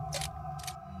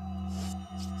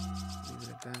leave it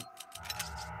at that.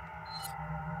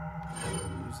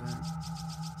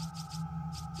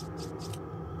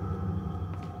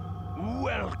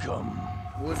 Welcome.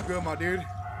 What's good, my dude?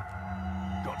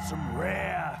 Got some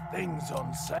rare things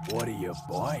on sale. What are you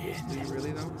buying? Do you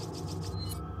really, though?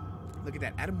 Look at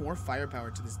that. Add more firepower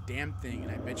to this damn thing,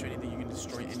 and I bet you anything you can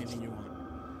destroy anything you want.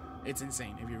 It's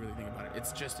insane, if you really think about it.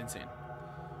 It's just insane.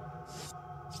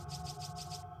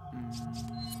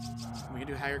 We can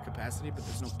do higher capacity, but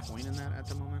there's no point in that at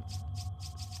the moment.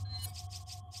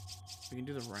 We can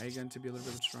do the riot gun to be a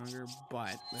little bit stronger,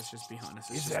 but let's just be honest.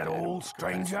 Is that all,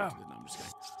 stranger? No, I'm just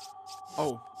kidding.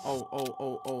 Oh.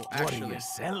 Actually, what are you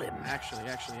selling? Actually.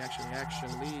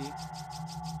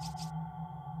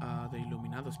 The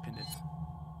Illuminados pendant.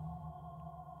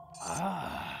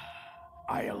 Ah,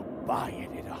 I'll buy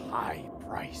it at a high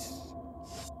price.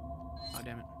 Oh,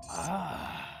 damn it.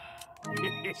 Ah.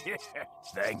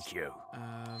 Thank you.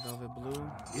 Velvet blue.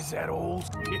 Is that all?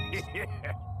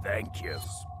 Thank you.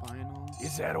 Spinal.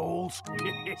 Is that all?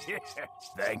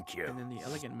 Thank you. And then the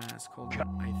elegant mask. Hold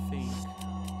on, I think.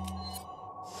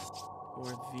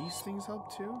 Or these things help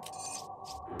too?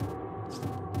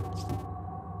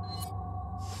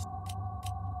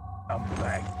 I'm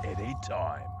back any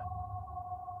time.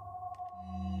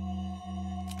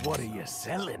 What are you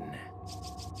selling?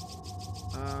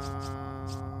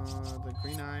 The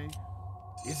green eye.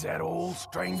 Is that all,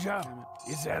 stranger?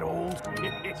 Is that all?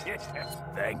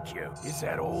 Thank you. Is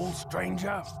that all,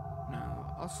 stranger? No,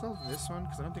 I'll sell this one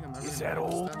because I don't think I'm ever Is gonna that buy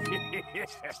all?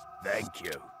 this stuff. Thank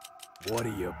you. What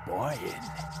are you buying?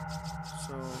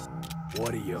 So.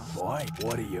 What are you buying?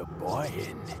 What are you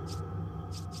buying?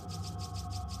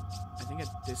 I think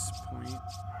at this point.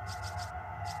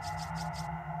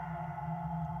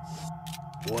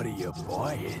 What are you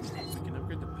buying? We can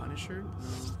upgrade the Punisher? No.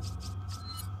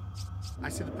 I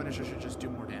say the Punisher should just do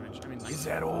more damage. I mean, like. Is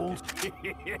that all?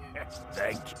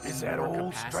 Thank you. Is that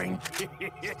all, strength?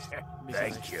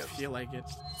 Thank you. I feel like it.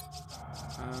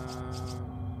 I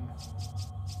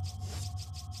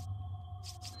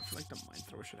feel like the Mind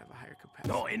Thrower should have a higher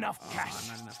capacity. Not enough cash,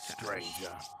 not enough cash.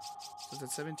 stranger. So it's at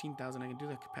 17,000. I can do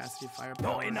the capacity fire.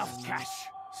 Not enough cash,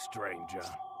 stranger.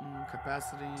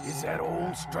 Capacity. Is that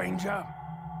all, stranger?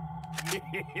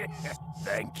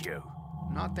 Thank you.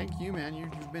 No, thank you, man.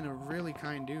 You've been a really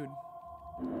kind dude.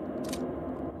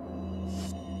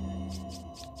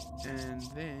 And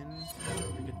then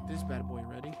we get this bad boy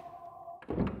ready.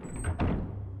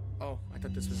 Oh, I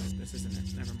thought this was it. This isn't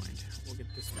it. Never mind. We'll get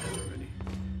this bad boy ready.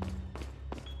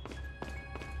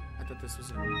 I thought this was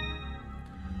it.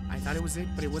 I thought it was it,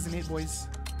 but it wasn't it, boys.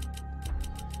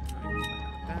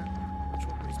 That. Which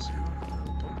one is it? Oh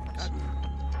my god.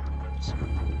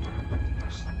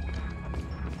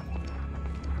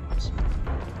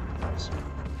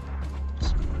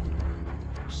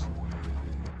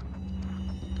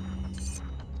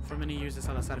 For many years, the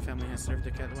Salazar family has served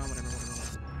the cat. Well, whatever.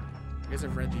 You guys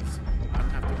have read these. I don't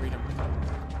have to read them.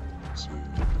 Actually.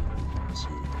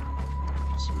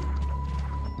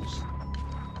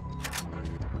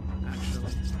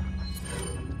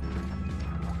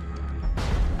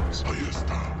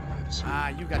 Ah,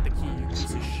 you got the key, you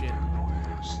piece of shit.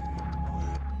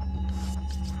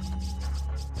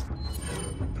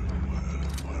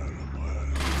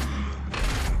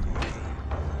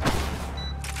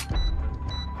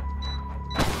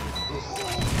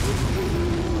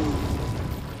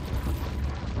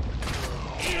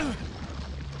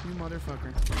 You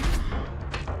motherfucker.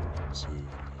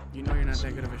 You know you're not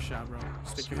that good of a shot, bro.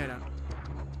 Stick your head out.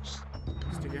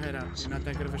 Stick your head out. You're not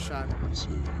that good of a shot.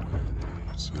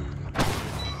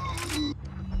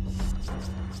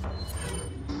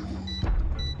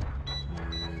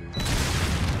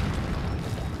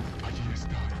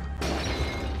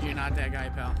 You're not that guy,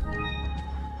 pal.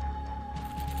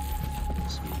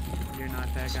 You're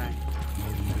not that guy.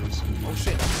 Oh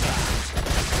shit.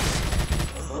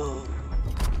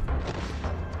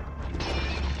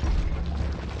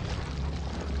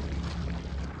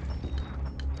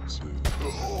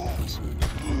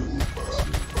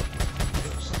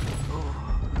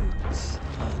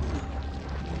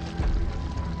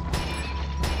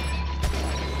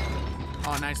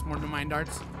 Oh, nice. More mind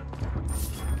darts.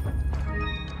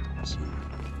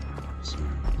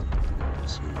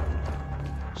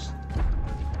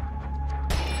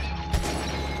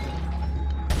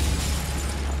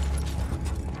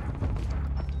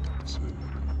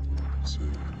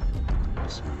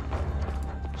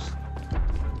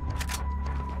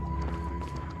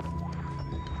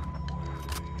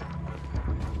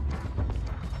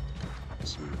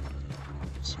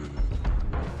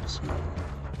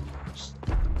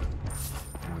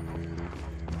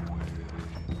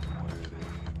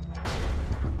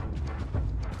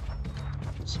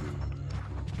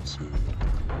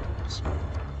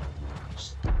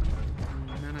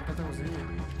 Man, I thought that was it.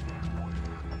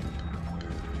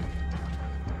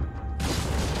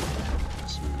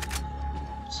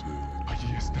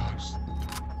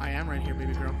 I am right here,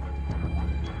 baby girl.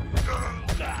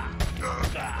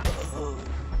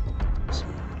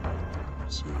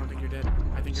 I don't think you're dead.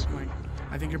 I think you're playing.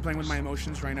 I think you're playing with my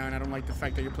emotions right now, and I don't like the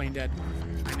fact that you're playing dead.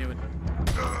 I knew it.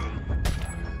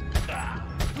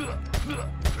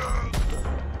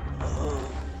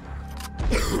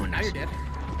 Now you're dead.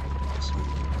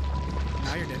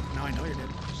 Now you're dead. Now I know you're dead.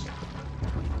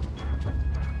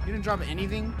 You didn't drop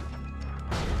anything?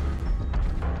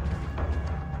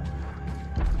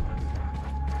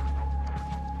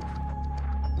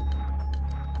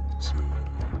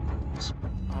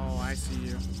 Oh, I see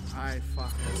you. I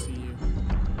fucking see you.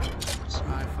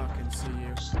 I fucking see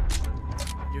you.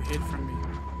 You hid from me.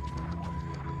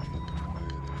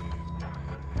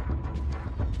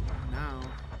 Now,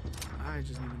 I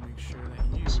just need to make sure that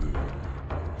you...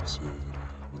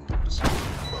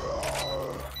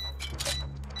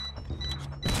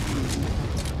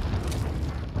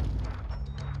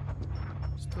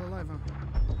 Still alive, huh?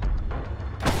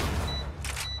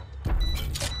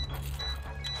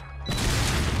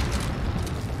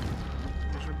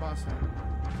 Where's your boss at?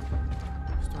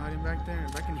 Still hiding back there?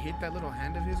 If I can hit that little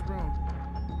hand of his, bro.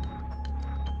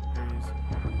 There he is.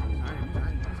 He's hiding, he's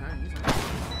hiding, he's hiding, he's hiding.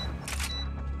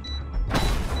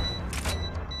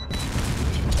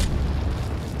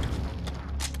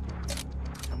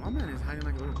 My man is hiding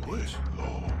like a little bitch.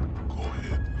 Go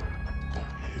ahead.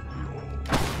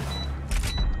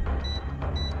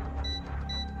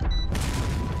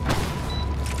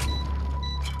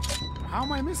 How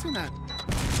am I missing that?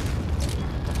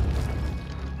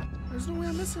 There's no way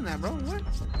I'm missing that, bro. What?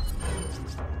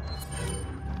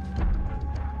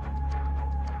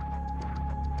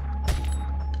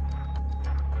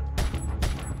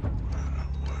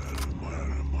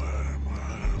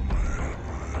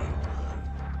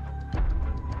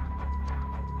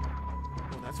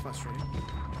 Well, that's frustrating.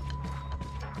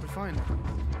 But fine.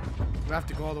 You have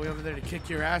to go all the way over there to kick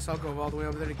your ass. I'll go all the way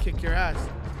over there to kick your ass.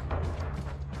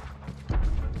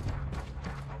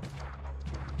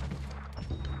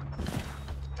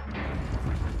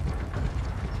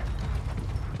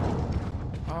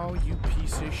 Oh, you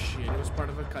piece of shit. It was part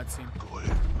of a cutscene.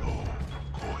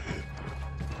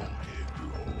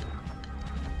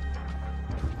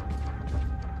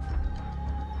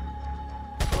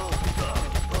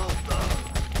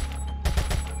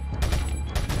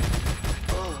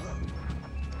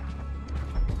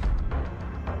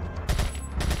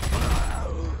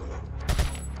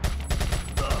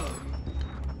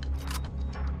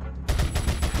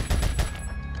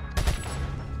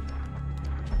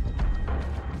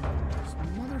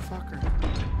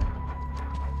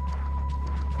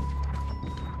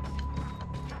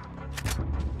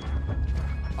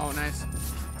 Oh, nice.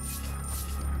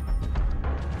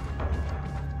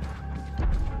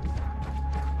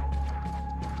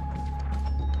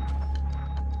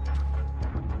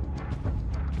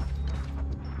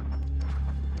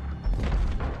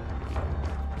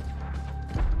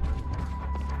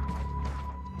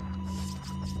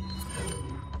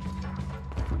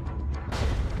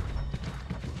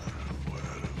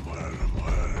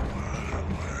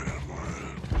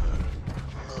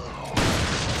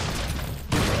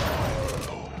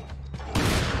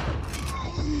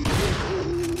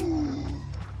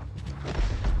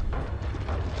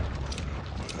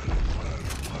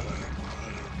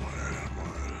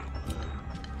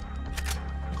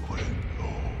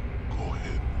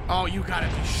 Oh, you gotta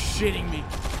be shitting me.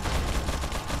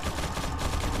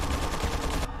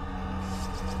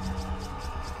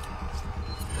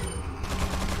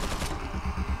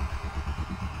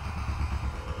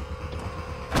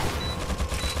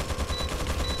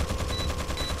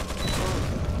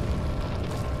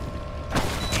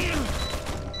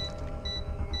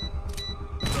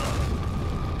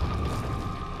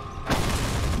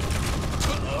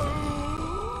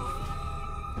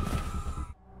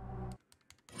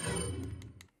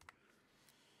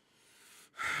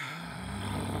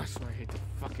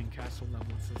 Castle level,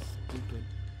 it's so stupid.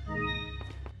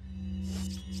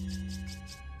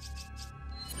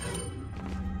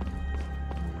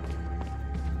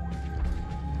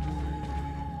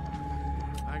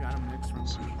 I got him next round.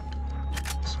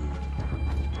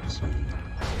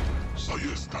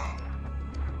 Ahí está.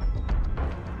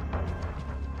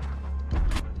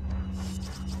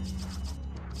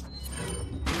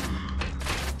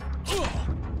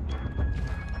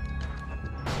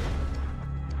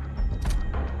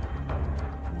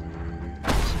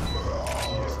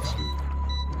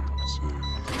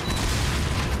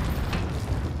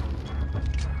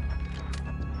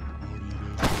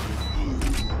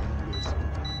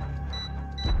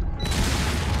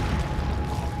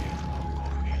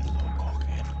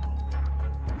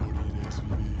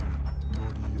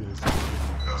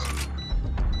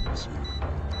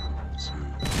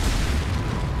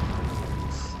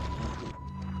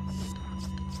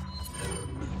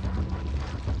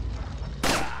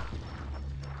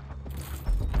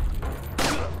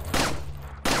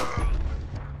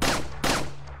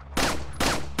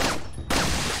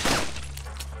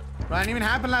 That didn't even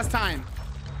happen last time.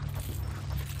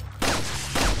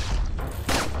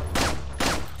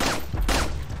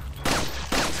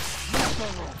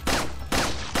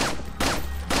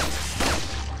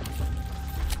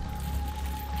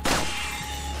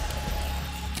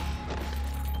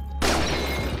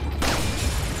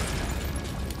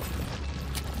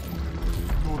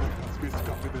 No dejas que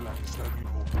escape de la isla,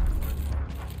 hijo.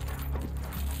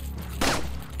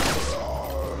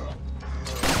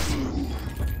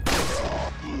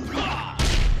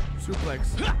 Suplex.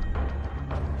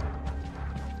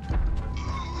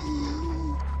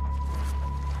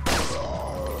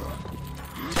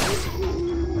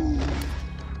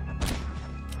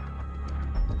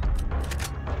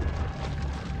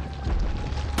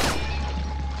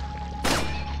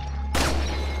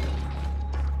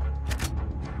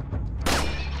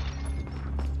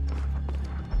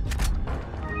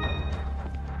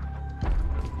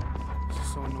 This is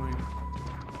so annoying.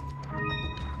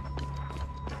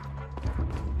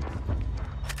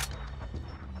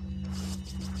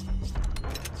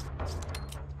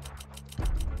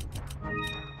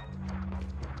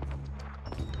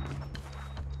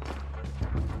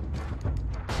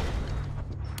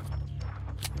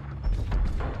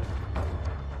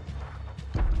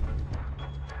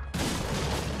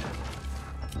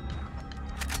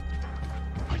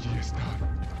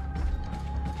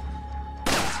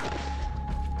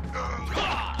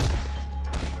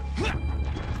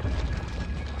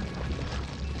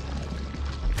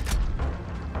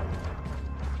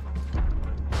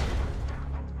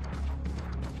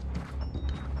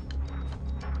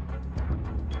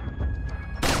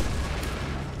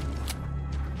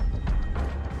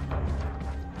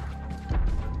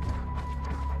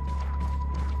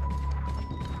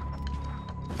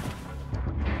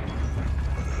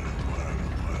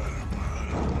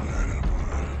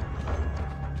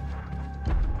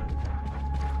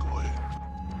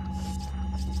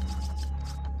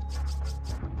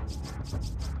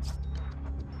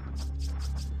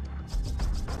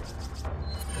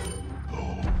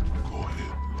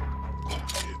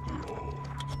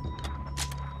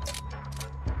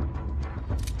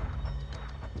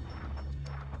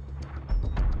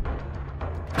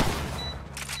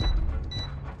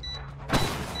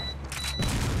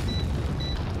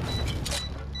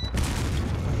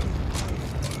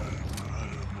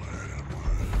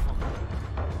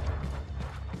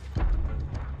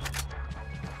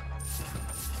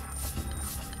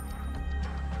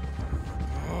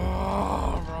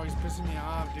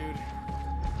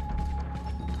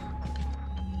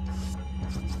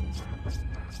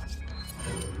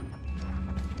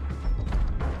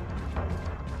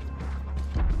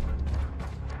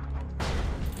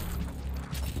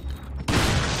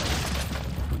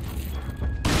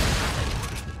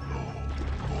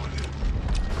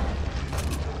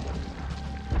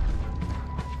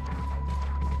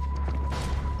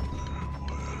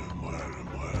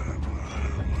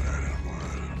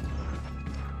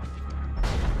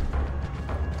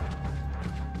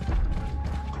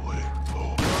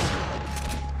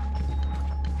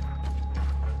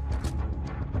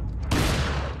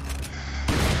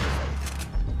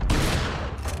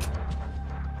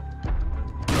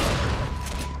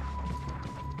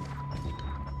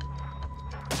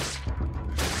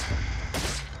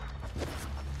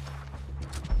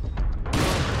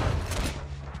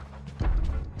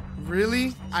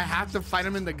 Really? I have to fight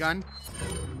him in the gun?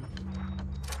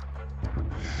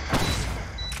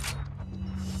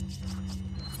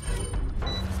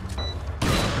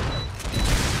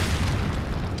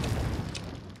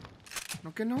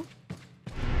 No que no?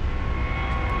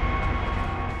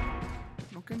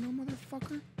 No que no,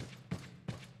 motherfucker?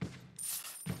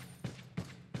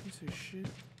 Piece of shit.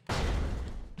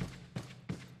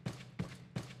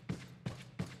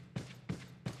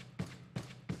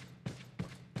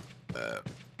 I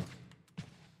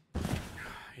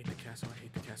hate the castle, I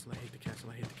hate the castle, I hate the castle,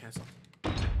 I hate the castle.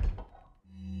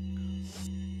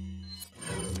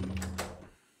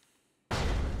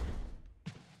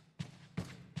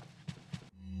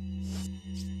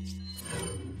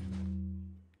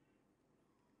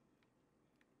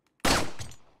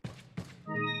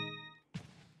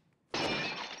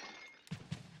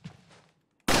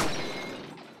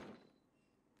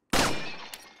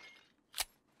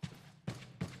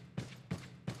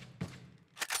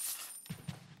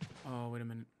 Oh, wait a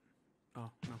minute. Oh,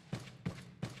 no.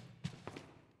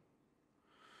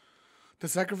 The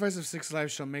sacrifice of 6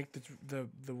 lives shall make the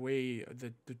way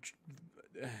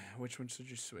which one should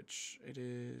you switch? It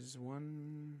is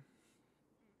 1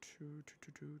 2 2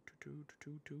 2 2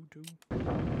 2 2 2 2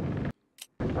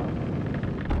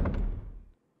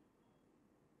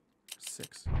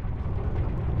 6.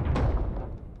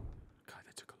 God,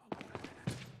 that took a lot longer than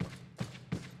that.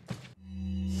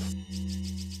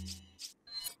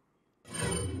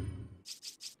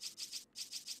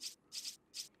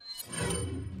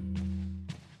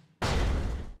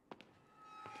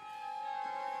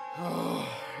 Oh,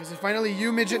 is it finally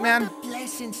you, midget man? What a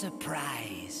pleasant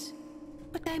surprise.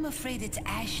 But I'm afraid it's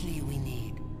Ashley we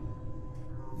need.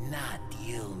 Not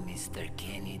you, Mr.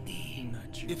 Kennedy.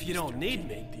 Not you, If you don't Mr. need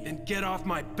me, Kennedy. then get off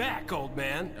my back, old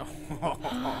man.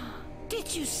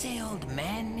 Did you say old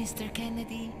man, Mr.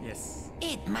 Kennedy? Yes.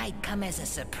 It might come as a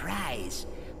surprise,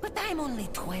 but I'm only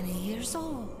 20 years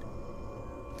old.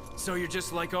 So you're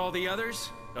just like all the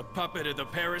others? A puppet of the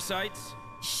parasites?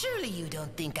 Surely you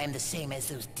don't think I'm the same as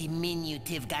those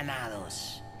diminutive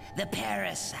ganados. The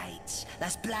parasites,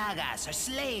 las plagas, are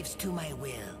slaves to my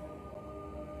will.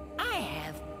 I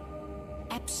have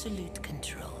absolute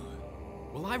control.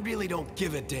 Well, I really don't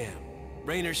give a damn.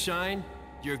 Rain or shine,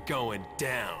 you're going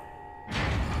down.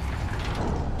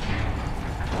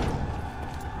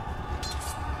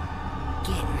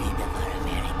 Get rid of our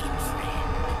American friend.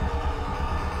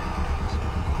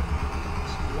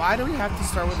 Why do we have to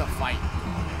start with a fight?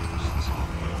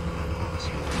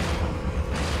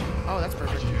 Oh, that's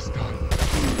perfect. Ahí está.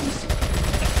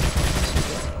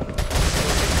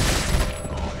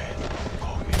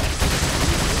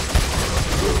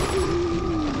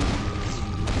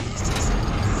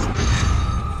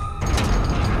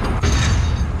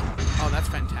 Oh, that's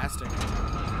fantastic.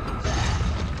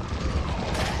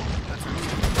 That's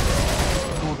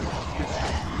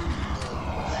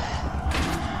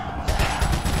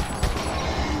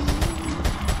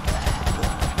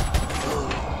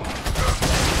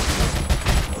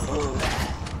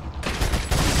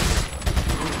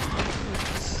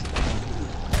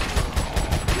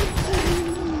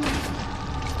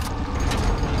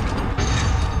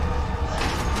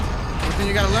one thing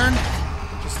you gotta learn,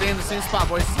 just stay in the same spot,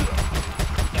 boys.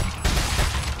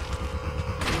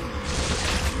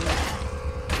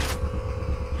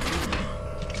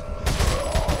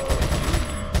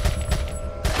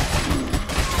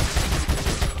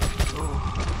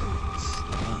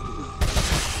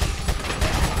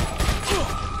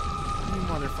 You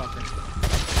motherfucker.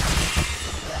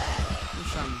 Who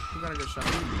shot me? Who got a good shot?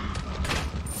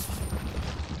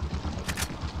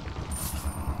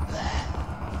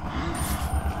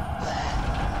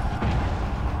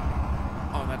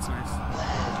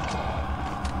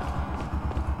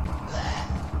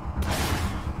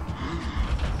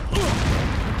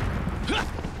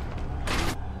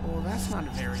 not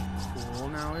very cool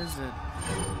now, is it?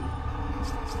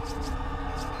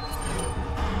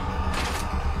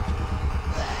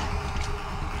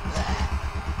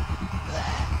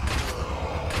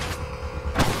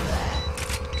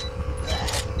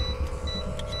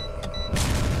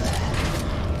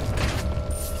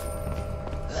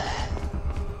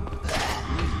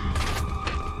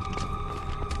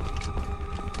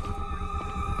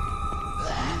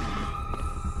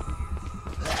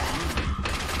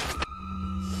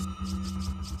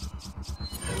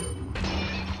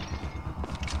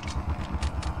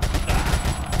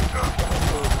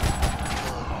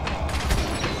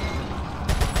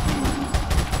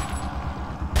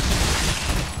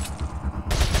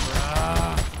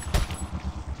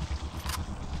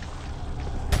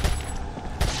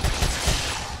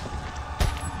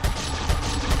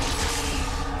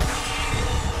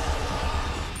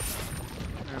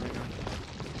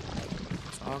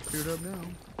 Cleared up now.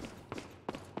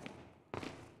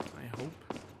 I hope.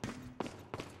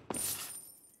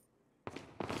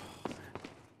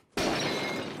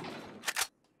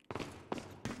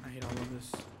 I hate all of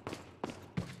this.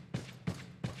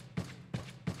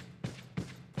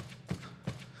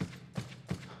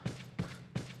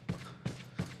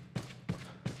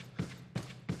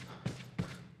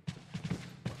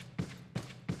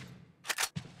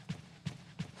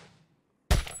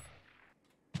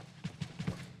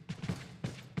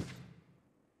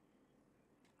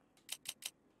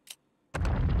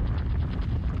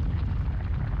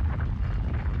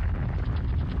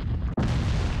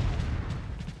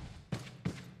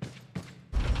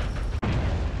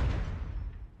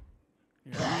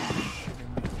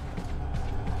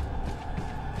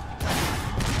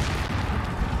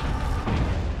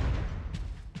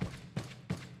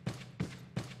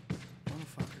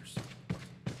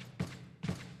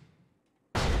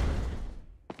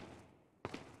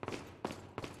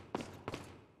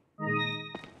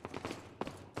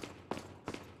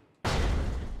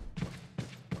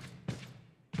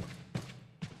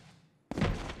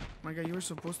 My God, you were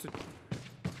supposed to...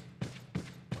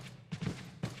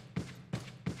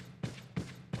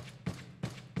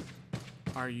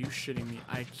 Are you shitting me?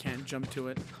 I can't jump to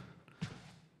it.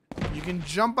 You can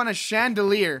jump on a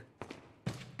chandelier,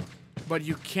 but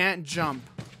you can't jump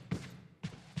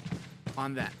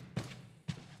on that.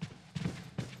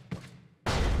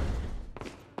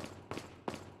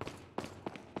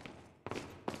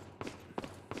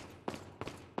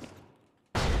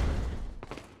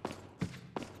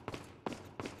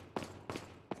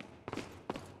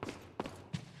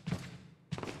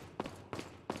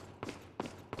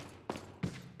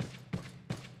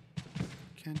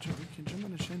 You can jump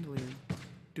on a chandelier,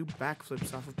 do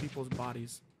backflips off of people's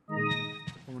bodies.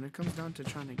 But when it comes down to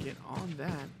trying to get on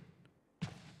that,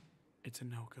 it's a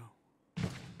no-go.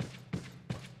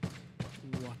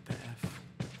 What the F?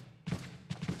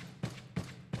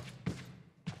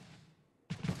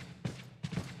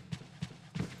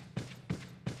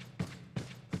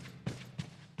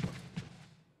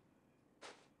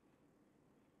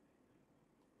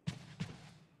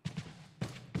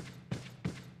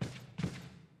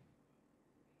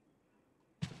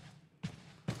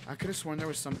 I could have sworn there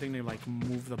was something to like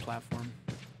move the platform.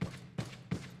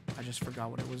 I just forgot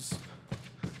what it was.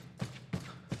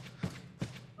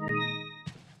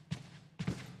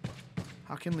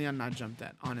 How can Leon not jump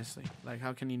that? Honestly, like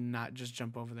how can he not just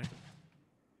jump over there?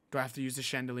 Do I have to use the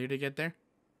chandelier to get there?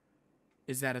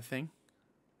 Is that a thing?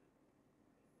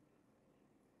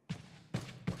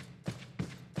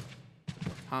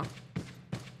 Huh?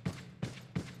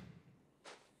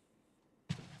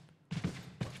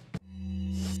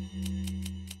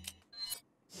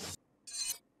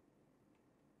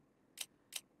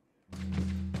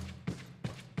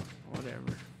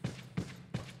 Whatever.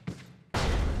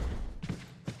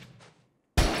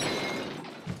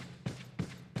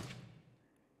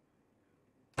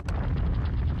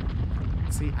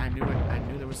 See, I knew it. I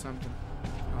knew there was something.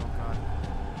 Oh, God.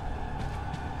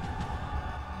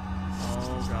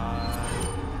 Oh, God.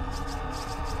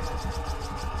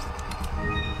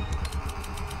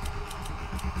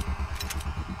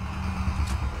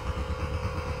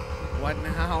 What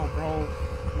now, bro?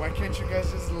 Why can't you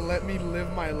guys just let me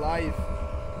live my life?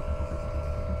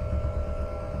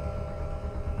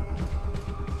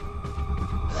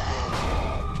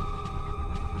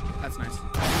 That's nice.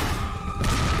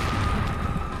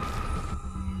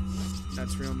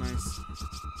 That's real nice.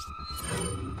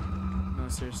 No,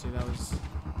 seriously, that was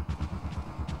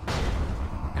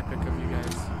epic of you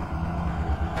guys.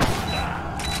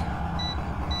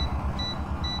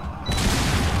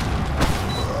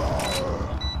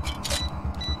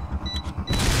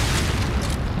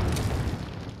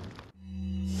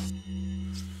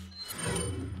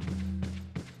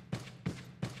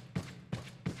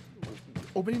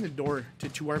 opening the door to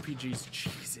 2 RPGs.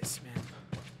 Jesus, man.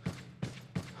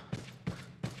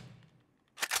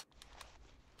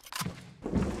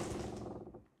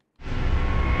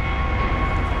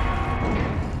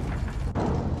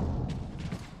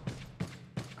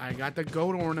 I got the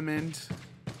goat ornament.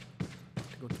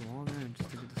 To go through all that just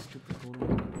to get the stupid goat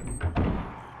ornament.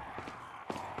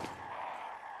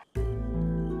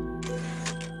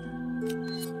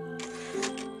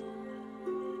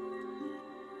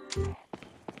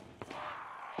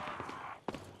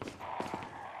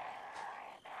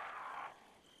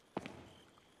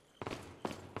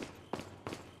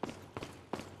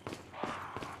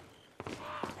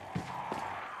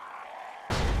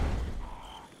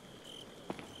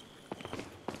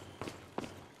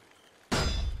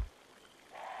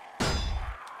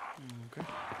 Okay.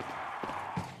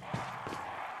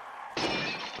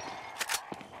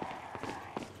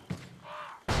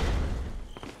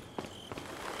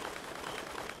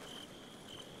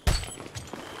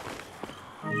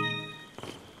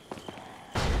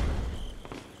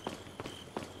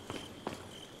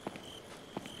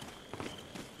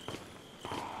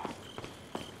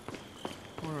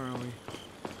 Where are we?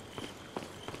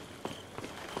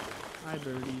 Hi,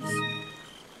 birdies.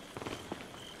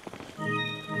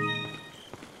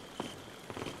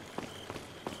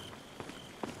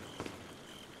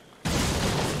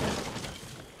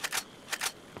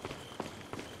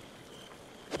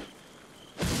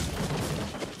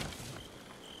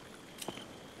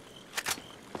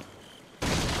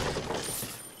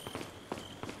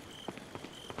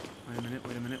 Wait a minute,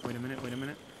 wait a minute, wait a minute, wait a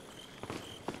minute.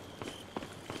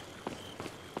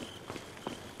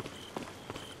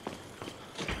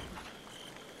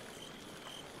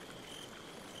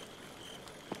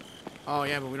 Oh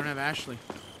yeah, but we don't have Ashley.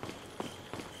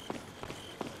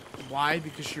 Why?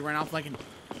 Because she ran off like an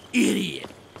idiot.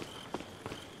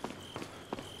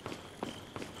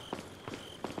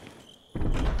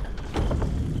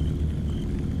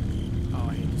 Oh,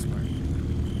 I hate this part.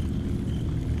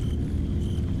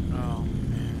 Oh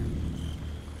man.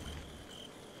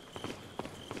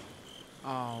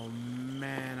 Oh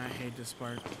man, I hate this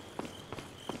part.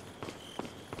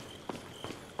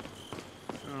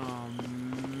 Oh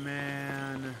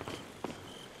man.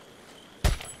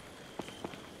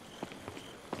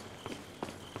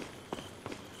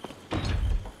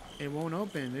 It won't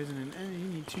open. There's an end. You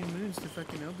need 2 minutes to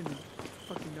fucking open the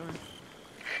fucking door.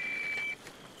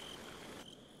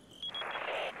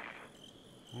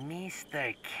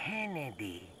 Mr.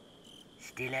 Kennedy.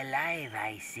 Still alive,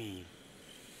 I see.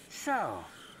 So,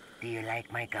 do you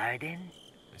like my garden?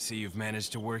 I see you've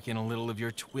managed to work in a little of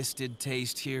your twisted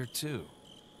taste here, too.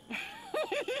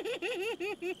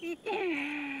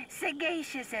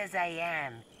 Sagacious as I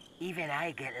am, even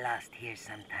I get lost here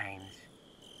sometimes.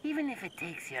 Even if it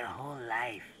takes your whole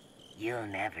life, you'll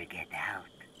never get out.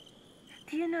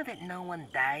 Do you know that no one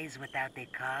dies without a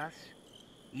cause?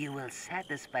 You will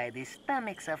satisfy the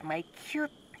stomachs of my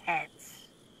cute pets.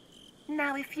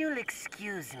 Now, if you'll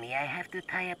excuse me, I have to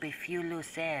tie up a few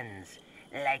loose ends,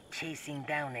 like chasing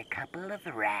down a couple of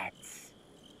rats.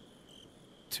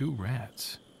 2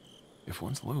 rats? If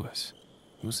one's Lewis,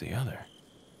 who's the other?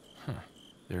 Huh.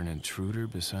 They're an intruder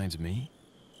besides me?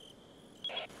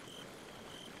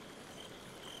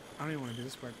 I don't even want to do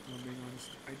this part, if I'm being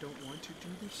honest. I don't want to do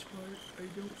this part. I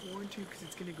don't want to, because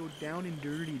it's going to go down and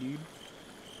dirty, dude.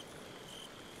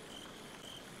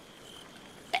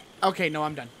 Okay, no,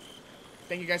 I'm done.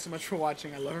 Thank you guys so much for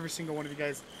watching. I love every single one of you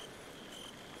guys.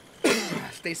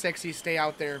 Stay sexy, stay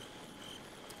out there.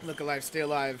 Look alive, stay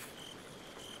alive.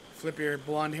 Flip your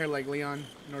blonde hair like Leon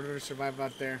in order to survive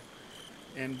out there.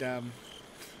 And,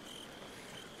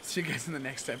 see you guys in the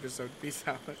next episode. Peace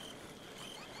out.